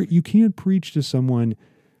can, you can't preach to someone,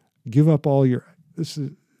 give up all your,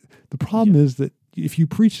 the problem is that if you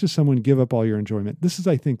preach to someone, give up all your enjoyment, this is,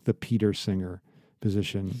 I think, the Peter Singer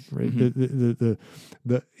position, right?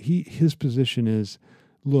 Mm-hmm. His position is,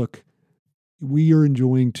 look, we are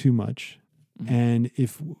enjoying too much. Mm-hmm. And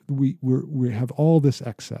if we have all this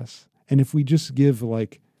excess, and if we just give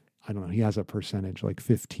like, I don't know, he has a percentage like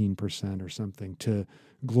 15% or something to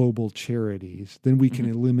global charities, then we can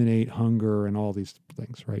eliminate hunger and all these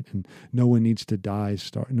things, right? And no one needs to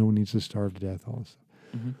no one needs to starve to death, all this stuff.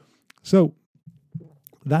 Mm-hmm. So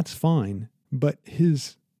that's fine. But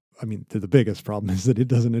the biggest problem is that it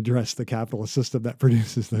doesn't address the capitalist system that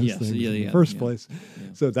produces those things in the first place. Yeah.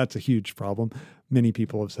 So that's a huge problem. Many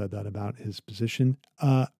people have said that about his position.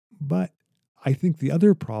 But I think the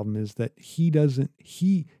other problem is that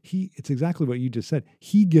it's exactly what you just said.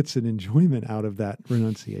 He gets an enjoyment out of that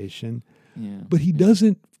renunciation, but he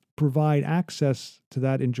doesn't provide access to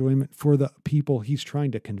that enjoyment for the people he's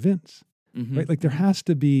trying to convince, right? Like there has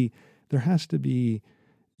to be the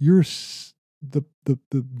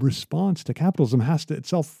response to capitalism has to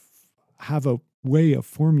itself have a way of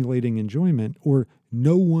formulating enjoyment, or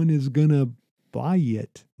no one is going to buy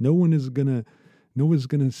it. No one's going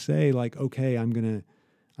to say like, okay, I'm going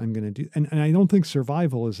to do, and I don't think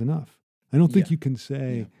survival is enough. I don't think you can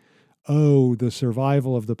say, oh, the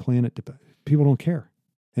survival of the planet, people don't care.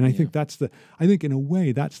 And I think I think in a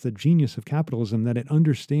way that's the genius of capitalism, that it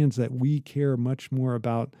understands that we care much more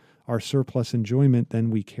about our surplus enjoyment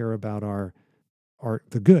than we care about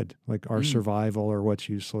the good, like our survival or what's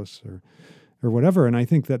useless or whatever. And I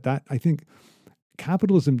think I think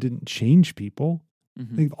capitalism didn't change people.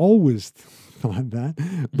 Mm-hmm. They've always thought that,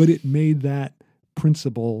 but it made that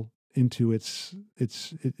principle into it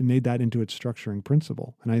made that into its structuring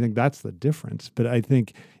principle. And I think that's the difference. But I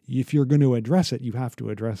think if you're going to address it, you have to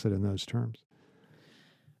address it in those terms.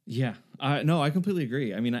 Yeah. No, I completely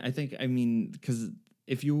agree. Because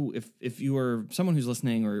if you are someone who's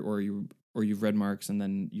listening or you've read Marx and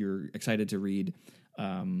then you're excited to read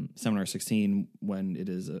Seminar 16 when it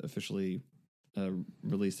is officially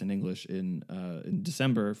released in English in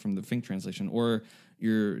December from the Fink translation, or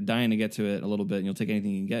you're dying to get to it a little bit and you'll take anything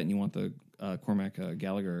you can get and you want the Cormac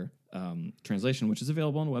Gallagher translation, which is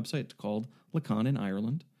available on a website called Lacan in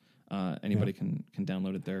Ireland. Anybody can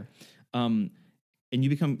download it there. And you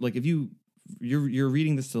become like, if you're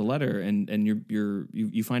reading this to the letter and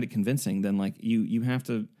you find it convincing, then like you have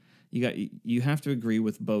to agree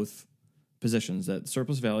with both positions, that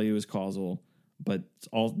surplus value is causal, but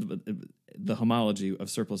the homology of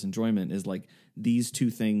surplus enjoyment is like these two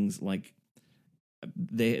things, like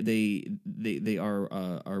they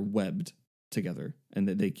are webbed together, and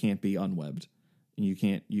that they can't be unwebbed. And you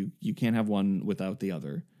can't have one without the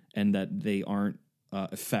other, and that they aren't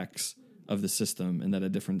effects of the system, and that a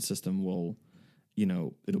different system will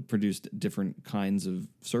it'll produce different kinds of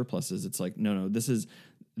surpluses. It's like, no, this is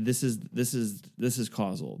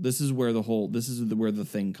causal. This is where where the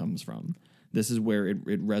thing comes from. This is where it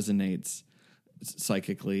resonates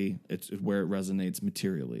psychically. It's where it resonates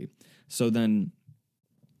materially. So then,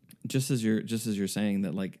 just as you're saying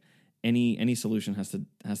that, like, any solution has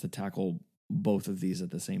to tackle both of these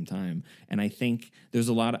at the same time. And I think there's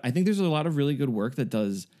a lot of really good work that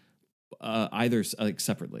does either, like,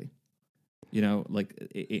 separately.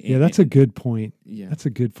 That's a good point. Yeah, that's a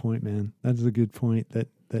good point, man. That's a good point. That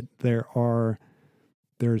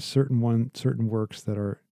there's certain works that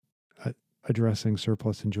are addressing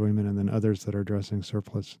surplus enjoyment, and then others that are addressing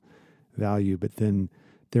surplus value. But then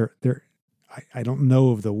I don't know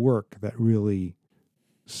of the work that really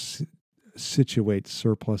situates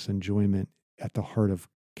surplus enjoyment at the heart of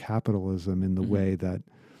capitalism in the way that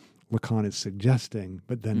Lacan is suggesting,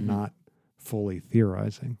 but then not fully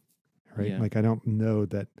theorizing. Right? Yeah. Like, I don't know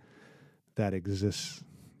that exists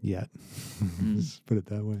yet. Let's put it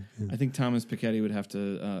that way. Yeah. I think Thomas Piketty would have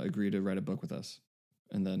to agree to write a book with us,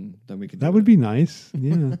 and then we could. That would be nice.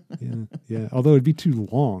 Yeah, yeah. Although it'd be too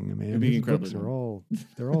long, man. It'd be His incredibly books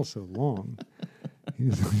they're all so long.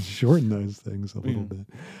 He's shorten those things a little bit.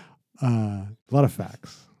 A lot of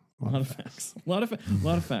facts. A lot of facts. A lot of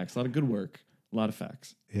facts. A lot of good work. A lot of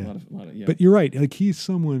facts. Yeah. Yeah. But you're right. Like, he's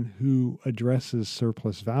someone who addresses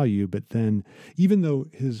surplus value, but then, even though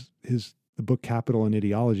the book Capital and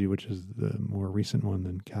Ideology, which is the more recent one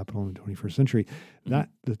than Capital in the 21st Century, that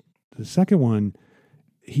the second one,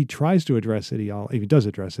 he tries to address ideology. He does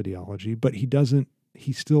address ideology, but he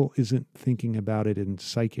still isn't thinking about it in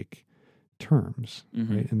psychic terms,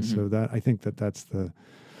 right? And so that, I think that's the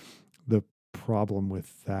problem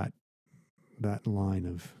with that line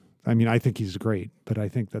of. I mean, I think he's great, but I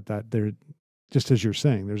think that there, just as you're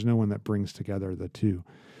saying, there's no one that brings together the two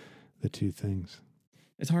things.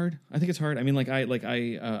 It's hard. I think it's hard. I mean, I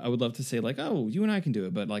would love to say, like, oh, you and I can do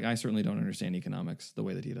it, but, like, I certainly don't understand economics the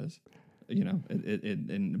way that he does.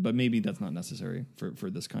 But maybe that's not necessary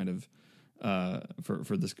for this kind of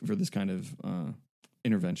for this kind of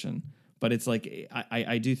intervention. But it's like,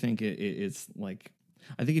 I do think it's like,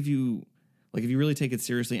 I think if you really take it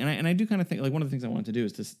seriously, and I do kind of think, like, one of the things I want to do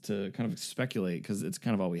is to kind of speculate, because it's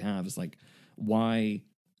kind of all we have, is like, why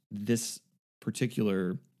this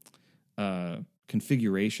particular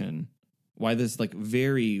configuration, why this, like,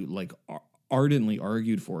 very, like, ardently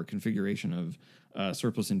argued for configuration of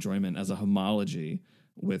surplus enjoyment as a homology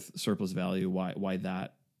with surplus value, why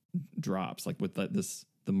that drops, like, with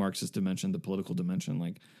the Marxist dimension, the political dimension,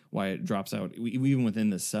 like, why it drops out even within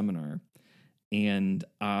this seminar. And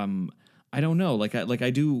I don't know, I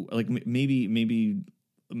do, like, maybe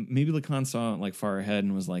Lacan saw it, like, far ahead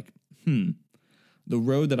and was like, the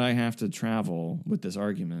road that I have to travel with this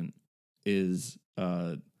argument is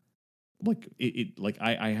I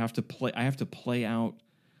have to play out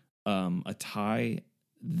a tie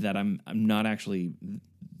that I'm not actually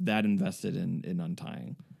that invested in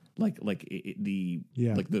untying,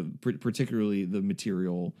 particularly the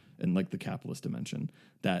material and, like, the capitalist dimension,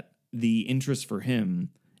 that the interest for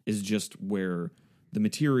him is just where the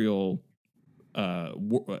material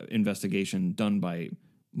investigation done by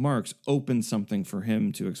Marx opens something for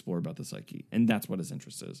him to explore about the psyche, and that's what his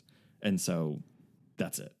interest is. And so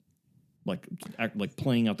that's it. Like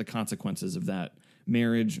playing out the consequences of that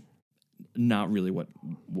marriage, not really what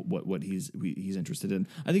he's interested in.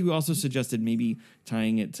 I think we also suggested maybe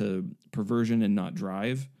tying it to perversion and not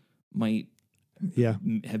drive might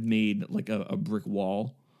have made, like, a brick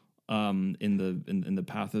wall in the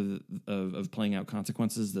path of playing out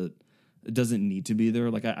consequences that doesn't need to be there.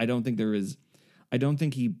 Like, I don't think there's a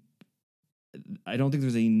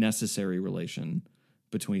necessary relation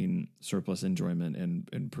between surplus enjoyment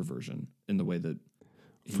and perversion in the way that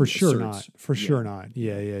for sure not. For sure not.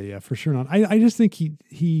 Yeah. For sure not. I just think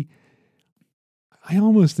I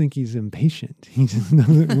almost think he's impatient. He just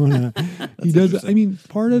doesn't want to. He does. I mean,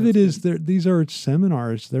 part of it is these are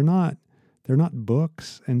seminars. They're not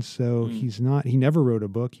books, and so he never wrote a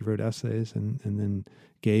book. He wrote essays and then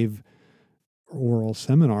gave oral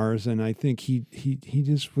seminars, and I think he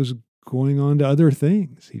just was going on to other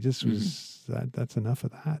things. He just was that's enough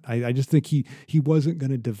of that. I just think he wasn't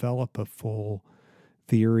going to develop a full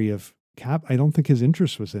theory of I don't think his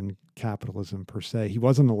interest was in capitalism per se. He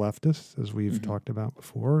wasn't a leftist, as we've talked about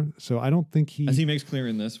before. So I don't think as he makes clear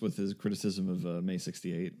in this with his criticism of May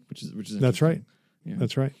 68, which is that's right. Yeah.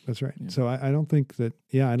 That's right. Yeah. So I don't think that.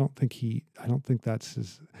 Yeah, I don't think that's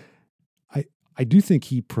his. I do think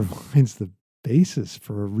he provides the basis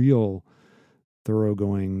for a real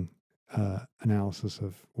thoroughgoing analysis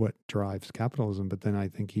of what drives capitalism. But then I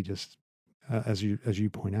think he just as you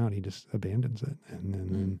point out, he just abandons it,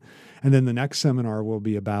 and then the next seminar will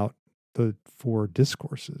be about the 4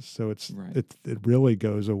 discourses. So it really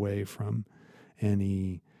goes away from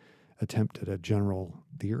any attempt at a general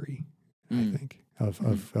theory, I think,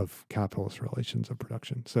 of capitalist relations of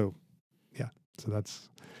production. So that's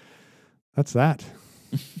that.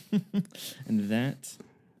 And that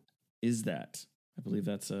is that. I believe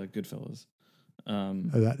that's Goodfellas.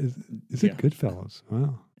 That is it Goodfellas?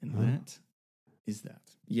 Wow. And that is that.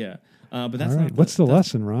 Yeah. But that's all right. not What's the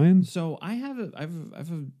lesson, Ryan? So I have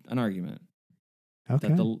an argument.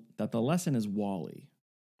 Okay. That the lesson is Wall-E.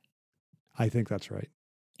 I think that's right.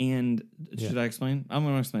 And should I explain? I'm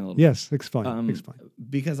going to explain a little bit. Yes, explain. Explain.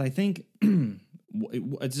 Because I think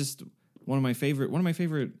it's just one of my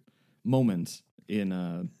favorite moments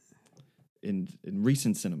in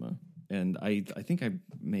recent cinema, and I think I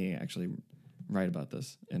may actually write about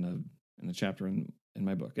this in a chapter in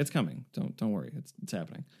my book. It's coming. Don't worry. It's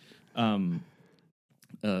happening.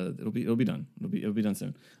 It'll be done. It'll be done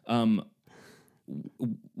soon.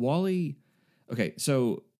 Wall-E. Okay,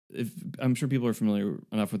 so I'm sure people are familiar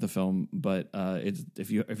enough with the film, but it's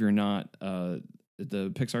if you're not, the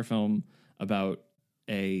Pixar film about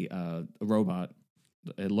a robot,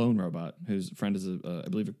 a lone robot whose friend is I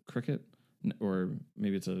believe a cricket, or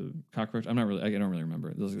maybe it's a cockroach. I don't really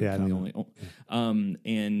remember. Those are the only.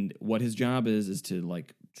 And what his job is to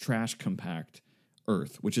like trash compact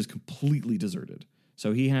Earth, which is completely deserted.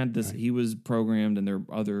 So he had this. Right. He was programmed, and there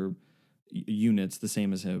are other units the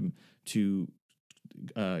same as him to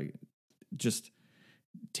just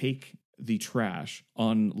take the trash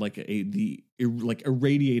on like the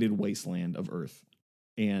irradiated wasteland of Earth,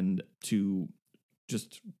 and to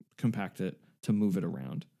just compact it, to move it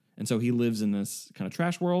around. And so he lives in this kind of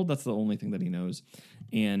trash world. That's the only thing that he knows.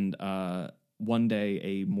 And one day,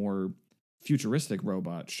 a more futuristic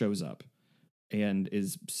robot shows up and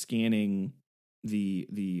is scanning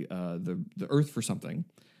the Earth for something.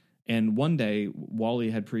 And one day,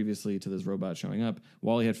 Wall-E had previously to this robot showing up,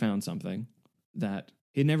 Wall-E had found something that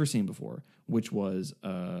he'd never seen before, which was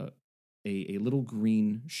a little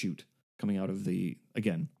green shoot coming out of the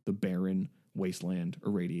barren wasteland,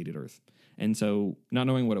 irradiated Earth. And so, not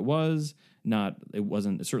knowing what it was,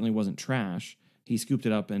 it certainly wasn't trash. He scooped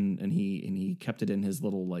it up and he kept it in his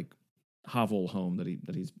little like hovel home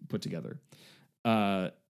that he's put together.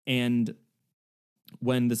 And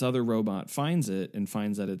when this other robot finds it and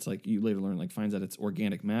finds that it's like, you later learn, like finds that it's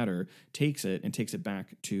organic matter, takes it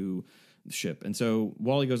back to the ship. And so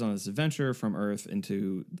Wall-E goes on this adventure from Earth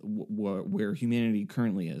into where humanity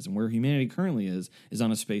currently is. And where humanity currently is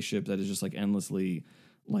on a spaceship that is just like endlessly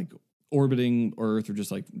like orbiting Earth, or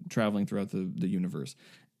just like traveling throughout the universe.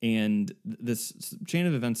 And this chain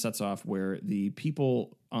of events sets off where the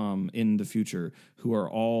people in the future who are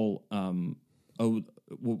all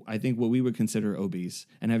I think what we would consider obese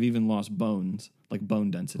and have even lost bones, like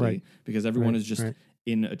bone density, right, because everyone is just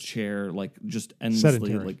in a chair, like just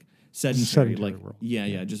endlessly sedentary like world.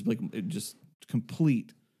 Just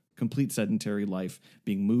complete sedentary life,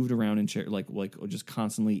 being moved around in chair, like just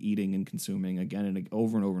constantly eating and consuming again and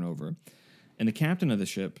over and over and over. And the captain of the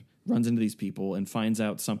ship runs into these people and finds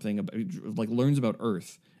out something about, like learns about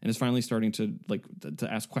Earth, and is finally starting to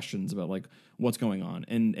to ask questions about like what's going on,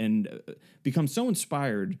 and becomes so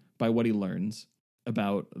inspired by what he learns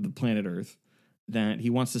about the planet Earth that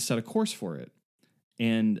he wants to set a course for it.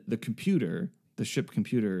 And the ship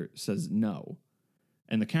computer says no.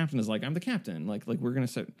 And the captain is like, I'm the captain. Like we're going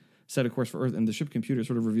to set a course for Earth. And the ship computer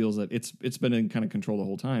sort of reveals that it's been in kind of control the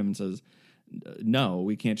whole time, and says, no,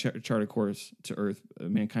 we can't chart a course to Earth.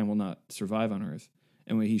 Mankind will not survive on Earth.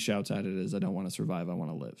 And what he shouts at it is, I don't want to survive, I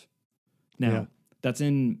want to live. Now, that's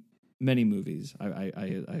in many movies,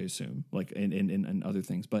 I assume, like in other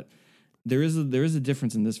things. But there is a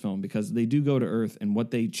difference in this film, because they do go to Earth, and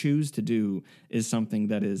what they choose to do is something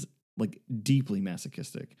that is like deeply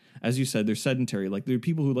masochistic. As you said, they're sedentary. Like there are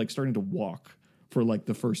people who like starting to walk for like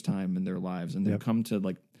the first time in their lives, and they come to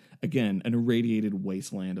like, again, an irradiated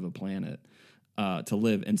wasteland of a planet to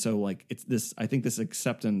live. And so like it's this, I think this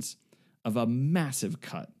acceptance of a massive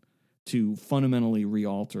cut to fundamentally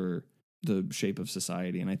realter the shape of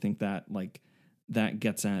society. And I think that that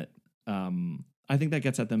gets at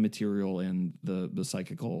the material and the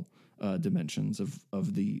psychical dimensions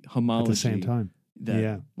of the homology at the same time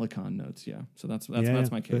that Lacan notes. Yeah. So that's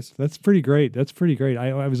my case. That's pretty great. That's pretty great.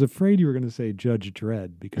 I was afraid you were going to say Judge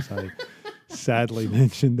Dredd, because I sadly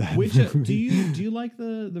mentioned that. Which do you like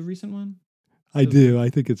the recent one? I do. I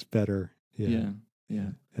think it's better. Yeah.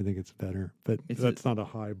 I think it's better, but that's not a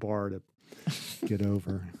high bar to get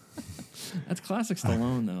over. That's classic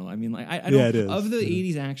Stallone, though. I mean, like I don't. Yeah, it is. Of the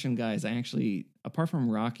 '80s action guys, I actually, apart from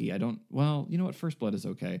Rocky, I don't. Well, you know what? First Blood is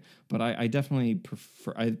okay, but I definitely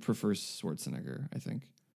prefer. I prefer Schwarzenegger. I think.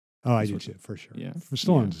 Oh, I do too, for sure. Yeah, for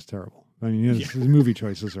Stallone's is terrible. I mean, his movie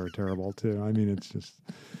choices are terrible too. I mean, it's just.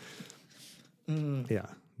 Yeah.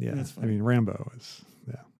 I mean, Rambo is.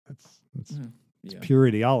 Yeah, it's pure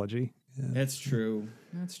ideology. Yeah. That's true.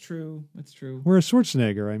 That's true. Whereas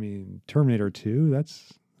Schwarzenegger, I mean, Terminator 2,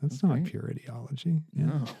 that's not right. pure ideology. Yeah,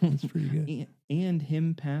 No. that's pretty good. And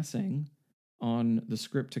him passing on the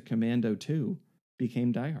script to Commando 2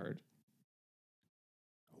 became Die Hard.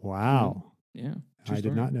 Wow. Yeah. I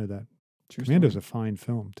did not know that. True Commando's story. a fine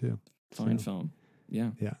film, too. Fine film.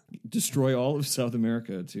 Yeah. Yeah. Destroy all of South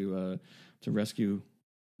America to rescue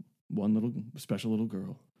one little special little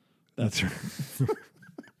girl. That's right.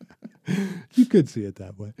 You could see it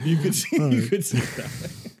that way. You could see it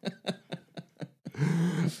that way.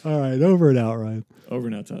 All right, over and out, Ryan. Over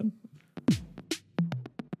and out, Todd.